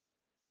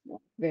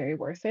very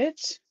worth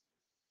it.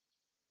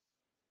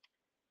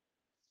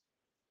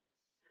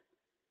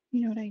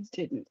 You know what I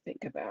didn't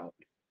think about?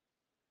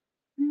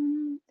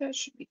 That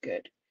should be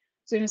good. I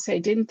was going to say, I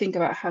didn't think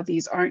about how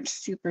these aren't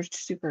super,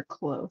 super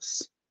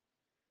close,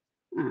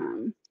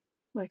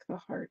 like the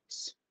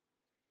hearts.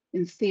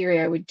 In theory,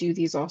 I would do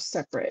these all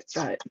separate,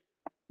 but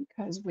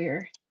because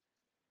we're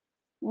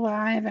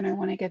live and I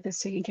want to get this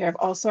taken care of.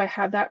 Also, I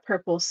have that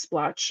purple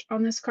splotch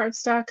on this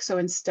cardstock, so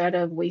instead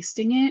of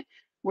wasting it,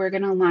 we're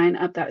going to line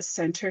up that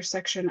center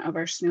section of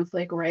our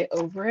snowflake right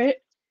over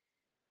it.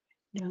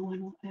 No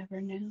one will ever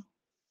know.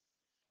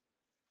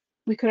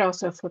 We could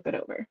also flip it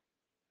over.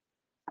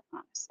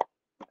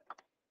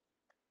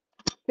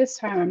 This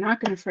time I'm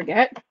not going to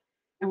forget,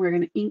 and we're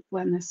going to ink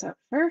blend this up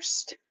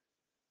first.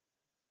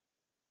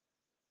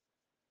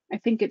 I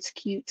think it's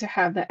cute to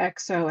have the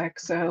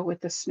XOXO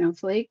with the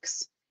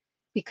snowflakes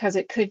because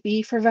it could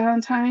be for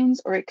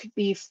Valentine's or it could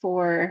be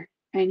for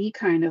any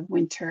kind of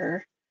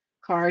winter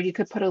card. You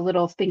could put a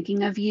little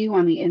thinking of you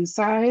on the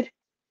inside,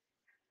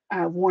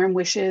 warm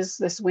wishes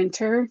this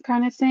winter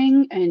kind of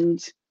thing,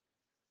 and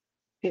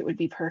it would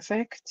be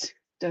perfect.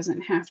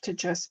 Doesn't have to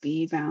just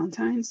be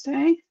Valentine's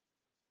Day.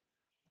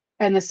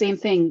 And the same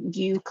thing,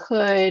 you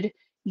could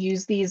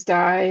use these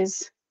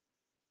dies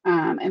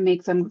and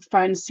make them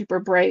fun, super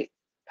bright,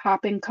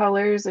 popping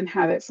colors and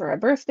have it for a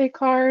birthday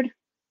card.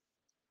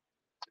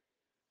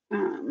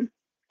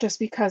 Just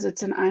because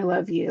it's an I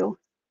love you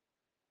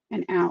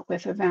and out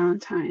with a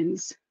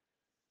Valentine's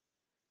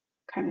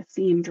kind of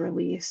themed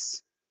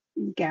release,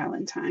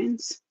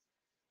 Galentine's.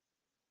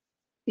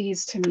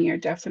 These to me are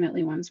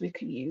definitely ones we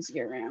could use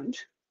year round.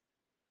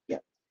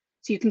 Yep.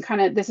 So you can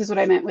kind of, this is what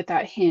I meant with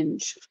that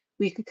hinge.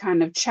 We could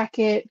kind of check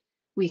it.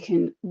 We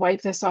can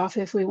wipe this off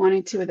if we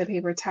wanted to with a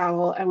paper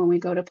towel. And when we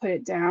go to put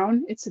it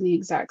down, it's in the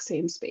exact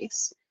same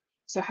space.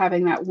 So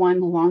having that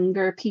one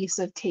longer piece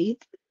of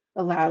tape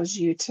allows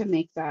you to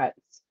make that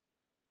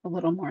a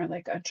little more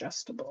like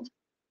adjustable.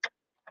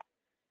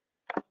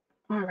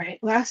 All right,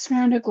 last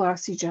round of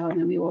glossy gel, and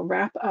then we will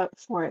wrap up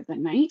for the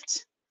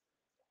night.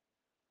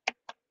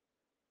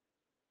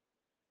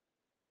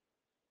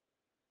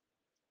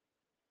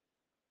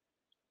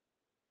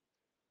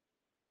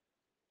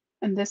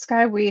 And this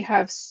guy,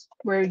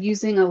 we're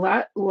using a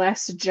lot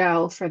less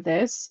gel for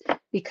this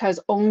because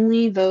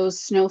only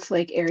those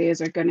snowflake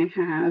areas are going to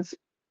have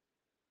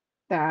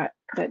that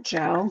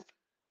gel,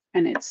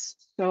 and it's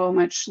so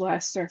much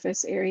less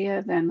surface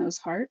area than those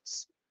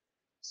hearts.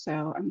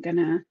 So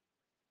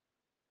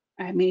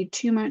I made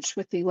too much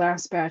with the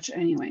last batch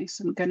anyway,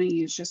 so I'm gonna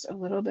use just a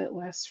little bit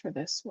less for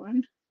this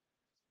one.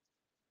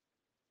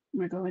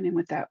 We're going in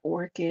with that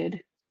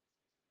orchid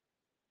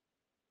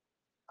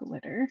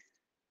glitter.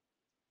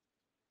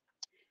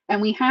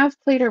 And we have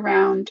played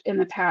around in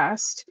the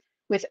past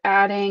with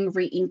adding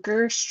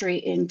re-inker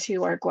straight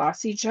into our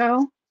glossy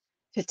gel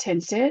to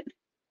tint it.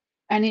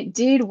 And it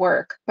did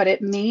work, but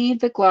it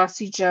made the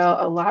glossy gel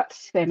a lot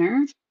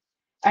thinner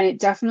and it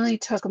definitely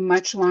took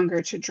much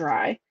longer to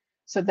dry.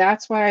 So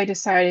that's why I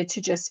decided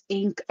to just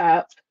ink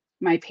up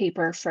my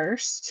paper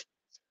first.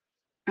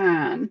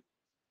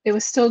 It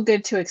was still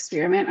good to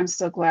experiment. I'm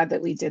still glad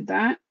that we did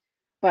that.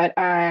 But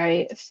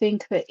I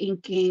think that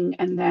inking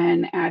and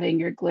then adding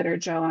your glitter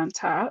gel on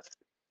top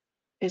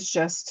is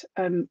just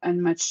a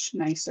much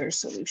nicer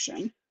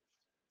solution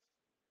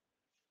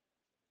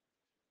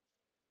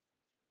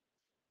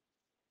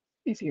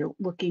if you're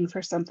looking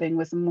for something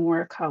with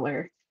more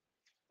color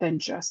than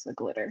just the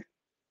glitter.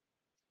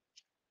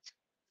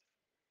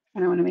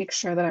 And I want to make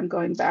sure that I'm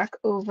going back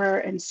over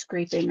and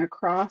scraping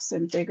across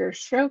in bigger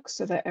strokes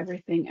so that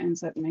everything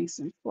ends up nice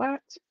and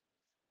flat.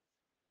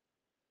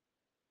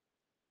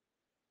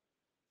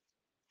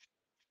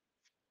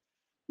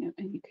 Yep,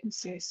 and you can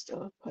see I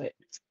still have put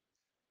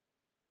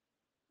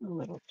a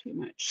little too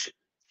much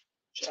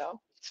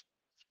gel.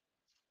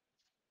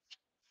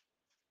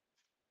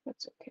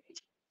 That's okay.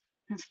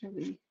 After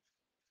we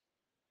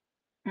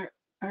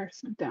are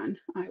done,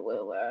 I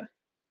will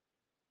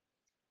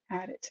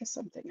add it to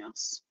something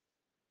else.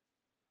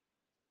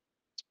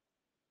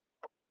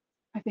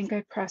 I think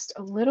I pressed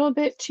a little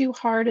bit too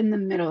hard in the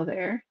middle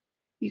there.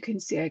 You can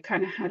see I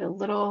kind of had a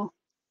little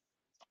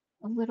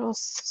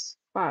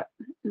spot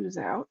ooze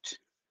out.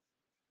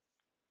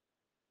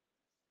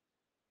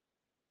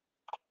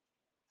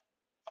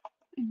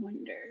 I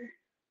wonder.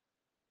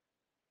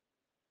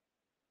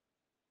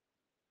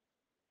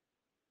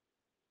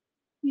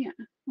 Yeah,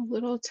 a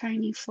little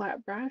tiny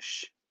flat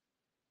brush,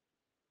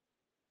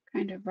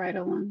 kind of right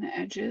along the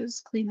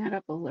edges. Clean that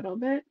up a little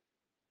bit.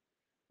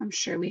 I'm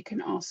sure we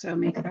can also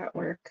make that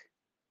work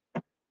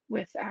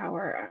with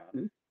our,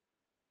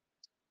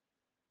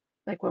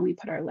 like when we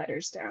put our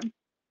letters down.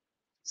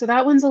 So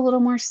that one's a little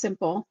more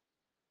simple,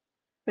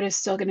 but it's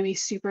still going to be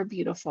super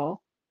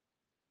beautiful.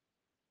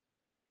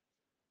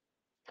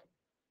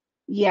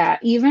 Yeah,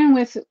 even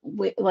with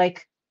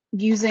like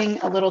using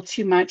a little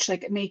too much,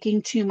 like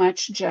making too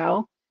much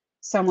gel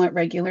somewhat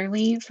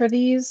regularly for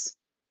these.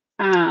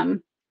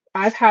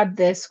 I've had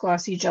this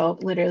glossy gel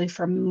literally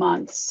for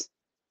months,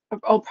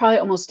 oh, probably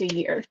almost a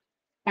year,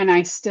 and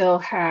I still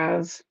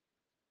have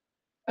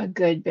a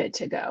good bit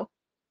to go.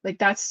 Like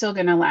that's still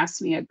going to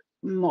last me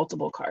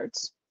multiple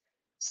cards.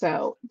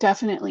 So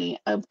definitely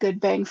a good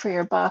bang for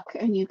your buck,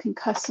 and you can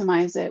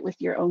customize it with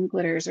your own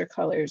glitters or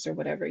colors or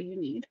whatever you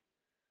need.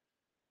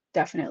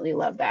 Definitely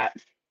love that.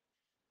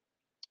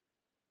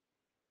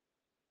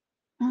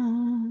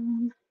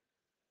 Um,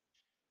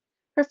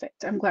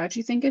 Perfect. I'm glad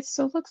you think it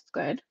still looks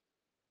good.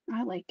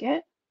 I like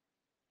it.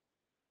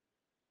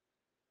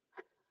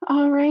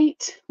 All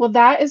right. Well,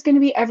 that is going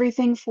to be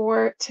everything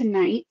for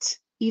tonight.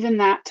 Even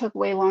that took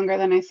way longer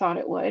than I thought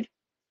it would.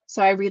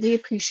 So I really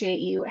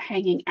appreciate you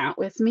hanging out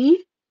with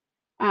me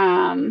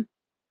for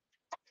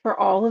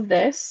all of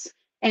this.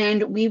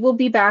 And we will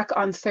be back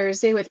on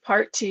Thursday with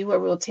part 2, where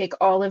we'll take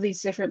all of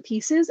these different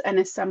pieces and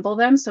assemble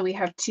them. So we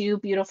have 2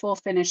 beautiful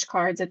finished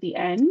cards at the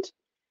end.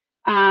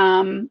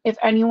 If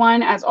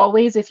anyone, as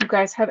always, if you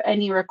guys have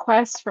any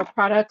requests for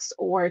products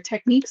or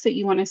techniques that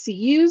you want to see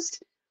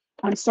used,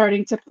 I'm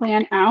starting to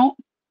plan out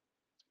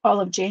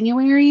all of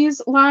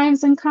January's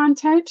lives and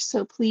content.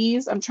 So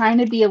please, I'm trying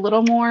to be a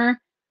little more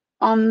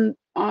on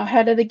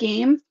ahead of the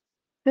game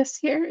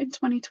this year in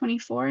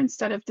 2024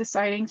 instead of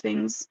deciding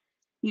things,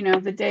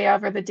 the day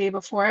of or the day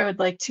before. I would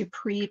like to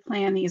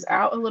pre-plan these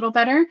out a little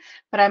better,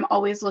 but I'm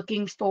always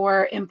looking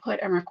for input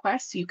and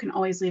requests. So you can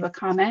always leave a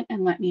comment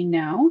and let me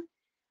know.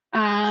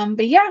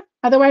 But yeah,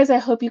 otherwise, I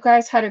hope you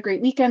guys had a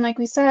great weekend. Like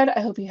we said, I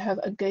hope you have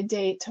a good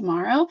day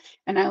tomorrow,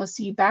 and I will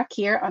see you back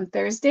here on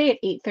Thursday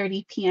at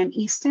 8:30 p.m.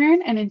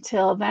 Eastern. And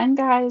until then,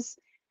 guys,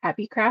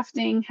 happy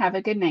crafting. Have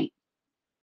a good night.